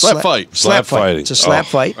 Slap fighting. It's a slap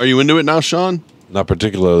fight. Are you into it now, Shawn? Not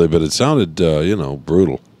particularly, but it sounded,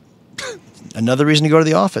 brutal. Another reason to go to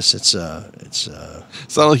the office. It's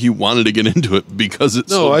not like you wanted to get into it because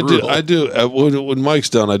it's so brutal. I do. When Mike's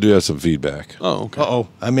done, I do have some feedback. Oh, okay. Uh-oh.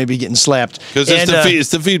 I may be getting slapped. Because it's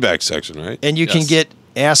the feedback section, right? And you can get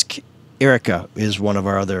Ask Erica is one of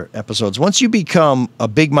our other episodes. Once you become a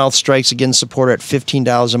Big Mouth Strikes Again supporter at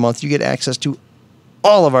 $15 a month, you get access to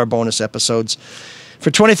all of our bonus episodes.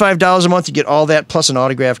 For $25 a month, you get all that plus an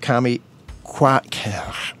autographed copy. You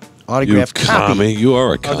are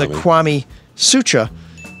a of the Kwame Sutra.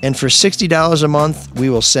 And for $60 a month, we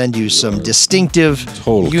will send you some distinctive,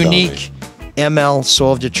 unique ML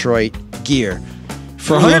Soul of Detroit gear.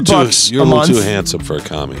 For $100 you're a month, too handsome for a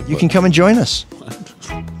commie. You can come and join us.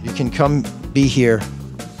 You can come be here.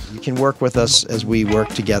 You can work with us as we work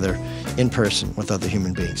together in person with other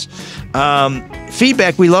human beings.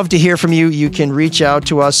 Feedback, we love to hear from you. You can reach out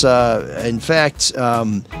to us. In fact,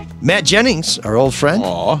 Matt Jennings, our old friend,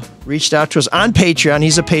 reached out to us on Patreon.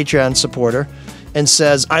 He's a Patreon supporter. And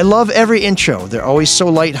says, I love every intro. They're always so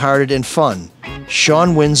lighthearted and fun.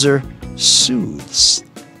 Shawn Windsor soothes.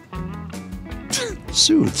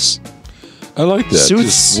 Soothes. I like that. Soothes.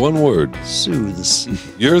 Just one word. Soothes.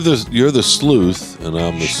 You're the sleuth, and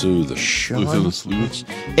I'm the soother. Sleuth.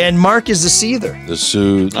 And Marc is the seether. The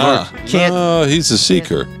soothe. He's the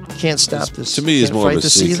seeker. Can't stop this. To me, he's more of a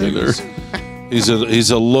seeker. He's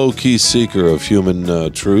a low key seeker of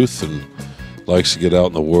human truth and likes to get out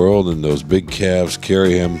in the world, and those big calves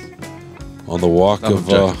carry him on the walk of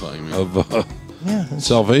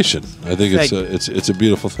salvation. I think it's a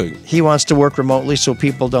beautiful thing. He wants to work remotely so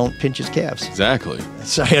people don't pinch his calves. Exactly.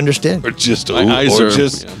 So I understand. Or just my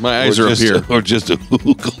eyes are up here. Or just a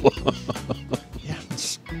hookah. Yeah,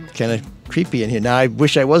 it's kind of creepy in here. Now I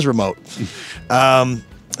wish I was remote.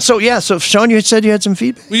 So Shawn, you said you had some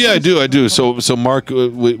feedback? Well, yeah, I do. So Marc,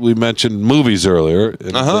 we mentioned movies earlier,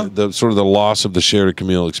 and the sort of the loss of the shared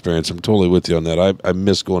communal experience. I'm totally with you on that. I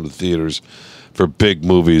miss going to theaters for big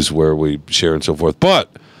movies where we share and so forth. But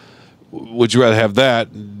would you rather have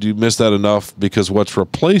that? Do you miss that enough? Because what's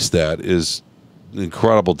replaced that is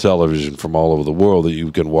incredible television from all over the world that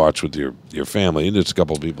you can watch with your family and just a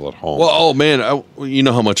couple of people at home. Well, you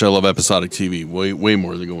know how much I love episodic TV, way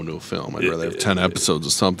more than going to a film. I'd rather have 10 episodes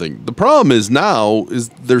of something. The problem is now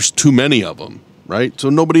there's too many of them, right? So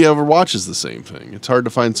nobody ever watches the same thing. It's hard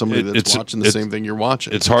to find somebody that's watching the same thing you're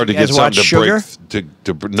watching. It's hard to get something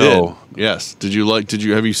to break. No. Yes. Have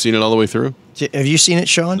you seen it all the way through? Have you seen it,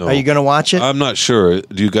 Shawn? No. Are you going to watch it? I'm not sure.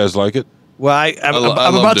 Do you guys like it? Well,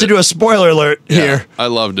 I'm about to do a spoiler alert here. I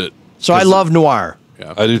loved it. So I love noir.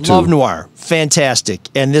 Yeah. I do too. Love noir. Fantastic.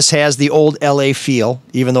 And this has the old L.A. feel,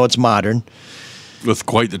 even though it's modern. With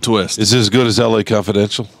quite the twist. Is it as good as L.A.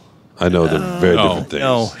 Confidential? I know they're very different things.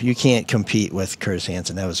 No, you can't compete with Curtis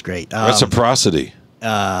Hanson. That was great. Reciprocity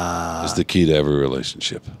is the key to every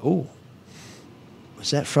relationship. Oh. Was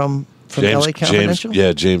that from L.A. Confidential?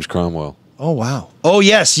 James Cromwell. Oh, wow. Oh,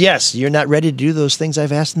 yes. You're not ready to do those things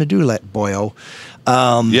I've asked him to do, boyo.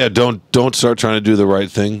 Don't start trying to do the right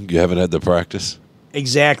thing. You haven't had the practice.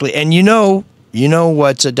 Exactly. And you know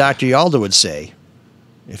what Dr. Yalda would say.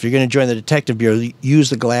 If you're going to join the detective bureau, lose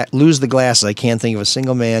the glasses. I can't think of a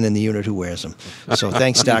single man in the unit who wears them. So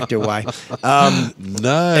thanks, Dr. Y. Nice.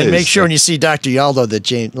 And make sure when you see Dr. Yaldo that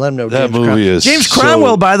let him know that movie is James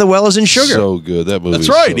Cromwell, by the well, is in Sugar. So good. That movie. That's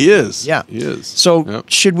right. He is. Yeah, he is. So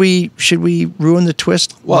should we ruin the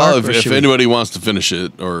twist? Well, Mark, if anybody wants to finish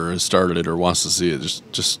it or has started it or wants to see it,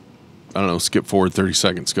 just I don't know, skip forward 30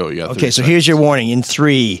 seconds. Go. You got. Okay. So here's your warning. In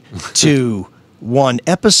 3, 2, 1.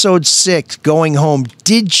 Episode 6, Going Home.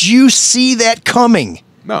 Did you see that coming?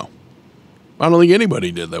 No. I don't think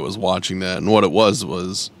anybody did that was watching that. And what it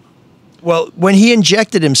was... Well, when he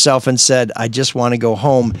injected himself and said, I just want to go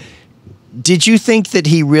home, did you think that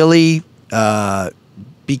he really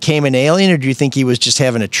became an alien, or do you think he was just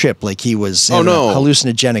having a trip, like he was having a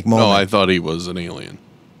hallucinogenic moment? No, I thought he was an alien.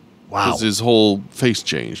 Wow. His whole face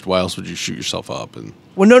changed. Why else would you shoot yourself up? And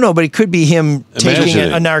well, no, but it could be him taking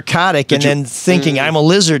a narcotic and then thinking, I'm a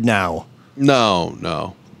lizard now.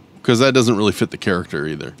 No. Because that doesn't really fit the character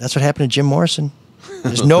either. That's what happened to Jim Morrison.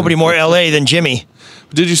 There's nobody more L.A. than Jimmy.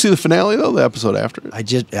 Did you see the finale, though, the episode after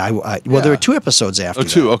it? Well, there were 2 episodes after that.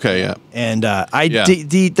 2, okay, yeah. And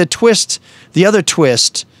the twist, the other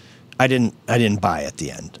twist, I didn't buy at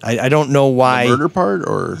the end. I don't know why. The murder part,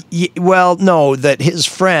 or? Well, no, that his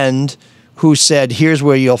friend who said, here's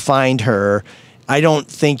where you'll find her, I don't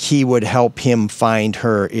think he would help him find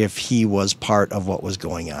her if he was part of what was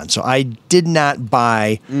going on. So I did not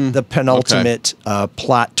buy the penultimate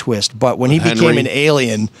plot twist. But when he became an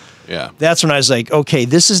alien, that's when I was like, okay,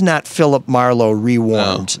 this is not Philip Marlowe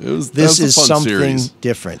rewarmed. No, this is something series.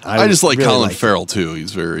 different. I just like really Colin Farrell, too.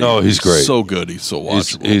 He's he's great. So good. He's so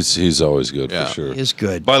watchable. He's always good, for sure. He's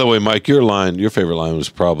good. By the way, Mike, your favorite line was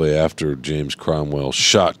probably after James Cromwell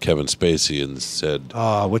shot Kevin Spacey and said,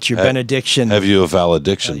 oh, what's your benediction? Have you a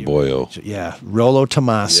valediction, boyo? Yeah, Rollo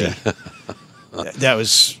Tomasi. That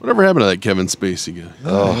was... Whatever happened to that Kevin Spacey guy?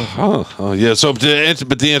 Oh, yeah. So, but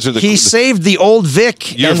the answer... He saved the old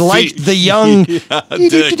Vic and liked the young...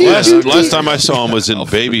 Last time I saw him was in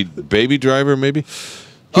Baby Driver, maybe?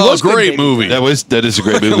 Great movie. That is a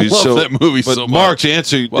great movie. I love that movie so much. Mark, to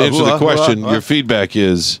answer the question, your feedback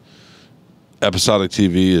is episodic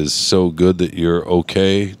TV is so good that you're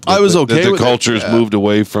okay? I was okay that with the culture's it. moved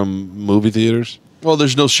away from movie theaters? Well,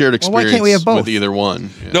 there's no shared experience why can't we have both? with either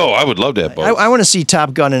one. Yeah. No, I would love to have both. I want to see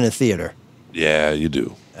Top Gun in a theater. Yeah, you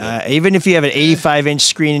do. Even if you have an 85-inch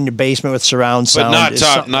screen in your basement with surround sound.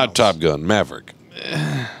 But not Top Gun, Maverick.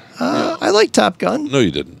 I like Top Gun. No,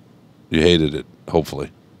 you didn't. You hated it,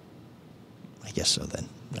 hopefully. I guess so, then.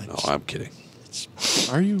 No, I'm kidding.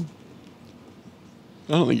 Are you?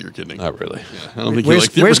 I don't think you're kidding. Not really. Yeah, I don't think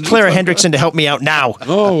where's Clara Hendrickson to help me out now?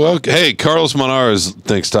 Oh, okay. Hey, Carlos Monarez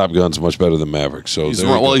thinks Top Gun's much better than Maverick. So he's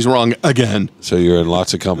wrong again. So you're in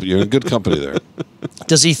lots of company. You're in good company there.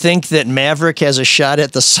 Does he think that Maverick has a shot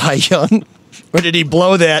at the Cy Young, or did he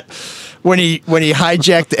blow that when he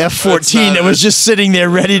hijacked the F-14 that was just sitting there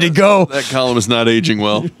ready to go? That column is not aging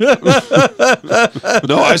well.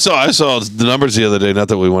 No, I saw the numbers the other day. Not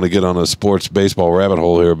that we want to get on a sports baseball rabbit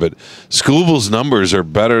hole here, but Scooble's numbers are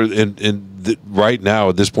better right now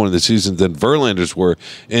at this point of the season than Verlander's were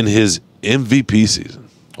in his MVP season.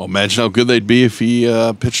 Well, imagine how good they'd be if he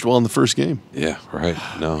pitched well in the first game. Yeah, right.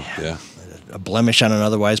 No, yeah. A blemish on an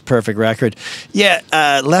otherwise perfect record. Yeah,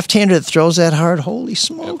 left-hander that throws that hard. Holy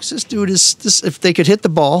smokes, this dude is... If they could hit the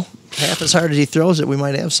ball half as hard as he throws it, we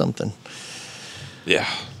might have something. Yeah.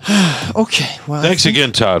 Okay. Well, thanks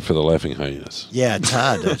again, Todd, for the laughing hyenas. Yeah,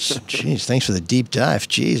 Todd. Jeez, thanks for the deep dive.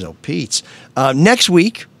 Jeez, oh, Pete's. Next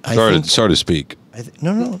week... Sorry to speak.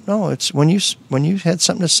 No. It's when you had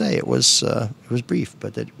something to say. It was brief,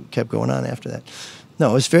 but it kept going on after that. No,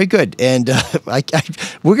 it was very good, and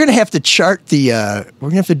we're gonna have to chart the. We're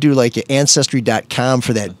gonna have to do like Ancestry.com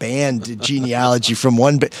for that band genealogy from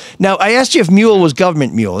one. But now I asked you if mule was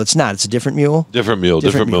government mule. It's not. It's a different mule. Different mule.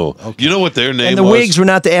 Okay. You know what their name was? And the Whigs were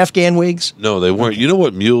not the Afghan Whigs. No, they weren't. Okay. You know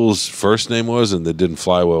what Mule's first name was, and they didn't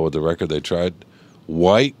fly well with the record they tried.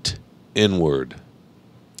 White Inward.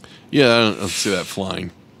 Yeah, I don't see that flying.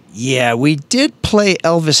 Yeah, we did play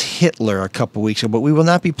Elvis Hitler a couple weeks ago, but we will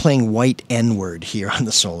not be playing White N-word here on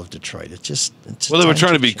the Soul of Detroit. It's well, they were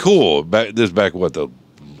trying to be cool. Back what, the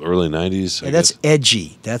early 90s? Yeah, that's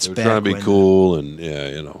edgy. That's they were back trying to be cool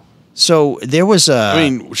and, So there was a... I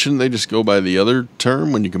mean, shouldn't they just go by the other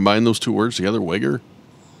term when you combine those two words together, wigger?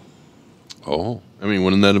 Oh. I mean,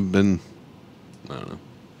 wouldn't that have been... I don't know.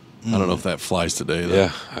 I don't know if that flies today, though.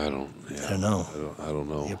 Yeah, I don't know. I don't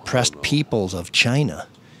know. The oppressed peoples of China.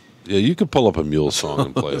 Yeah, you could pull up a mule song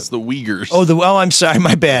and play It's it. the Uyghurs. Oh, I'm sorry.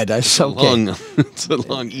 My bad. It's a long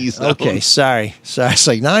E sound. Okay, sorry. It's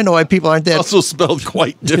like, now I know why people aren't that... Also spelled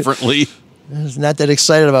quite differently. Not that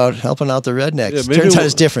excited about helping out the rednecks. Yeah, Turns out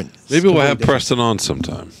it's different. Maybe we'll have Preston on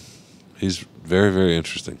sometime. He's very, very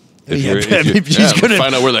interesting. He's gonna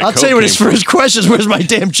find out where that I'll coat tell you what his came from. first question is, where's my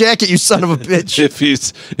damn jacket, you son of a bitch?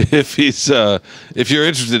 If you're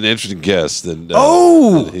interested in interesting guests, then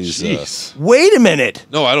Oh! he's Wait a minute.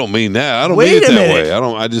 no, I don't mean that. I don't Wait mean it a that minute.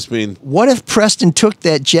 way. I just mean What if Preston took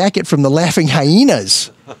that jacket from the Laughing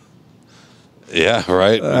Hyenas? yeah,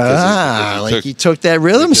 right. He took that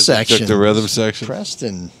rhythm section. Took the rhythm section.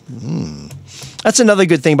 Preston. That's another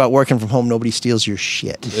good thing about working from home. Nobody steals your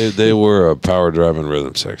shit. They were a power driving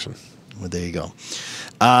rhythm section. Well, there you go.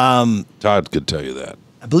 Todd could tell you that.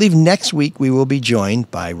 I believe next week we will be joined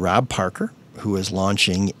by Rob Parker, who is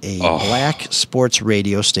launching a black sports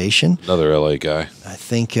radio station. Another LA guy. I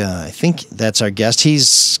think that's our guest.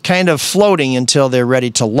 He's kind of floating until they're ready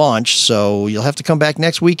to launch, so you'll have to come back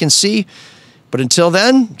next week and see. But until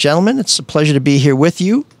then, gentlemen, it's a pleasure to be here with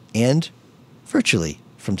you and virtually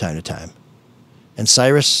from time to time. And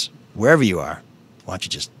Cyrus, wherever you are, why don't you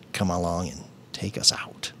just come along and take us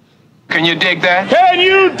out? Can you dig that? Can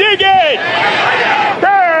you dig it?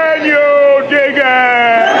 Can you dig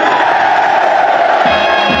it?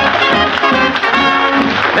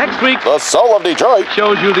 Next week, The Soul of Detroit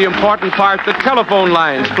shows you the important part that telephone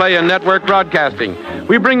lines play in network broadcasting.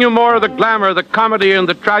 We bring you more of the glamour, the comedy, and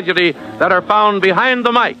the tragedy that are found behind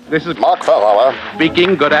the mic. This is Marc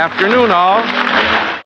speaking. Good afternoon, all.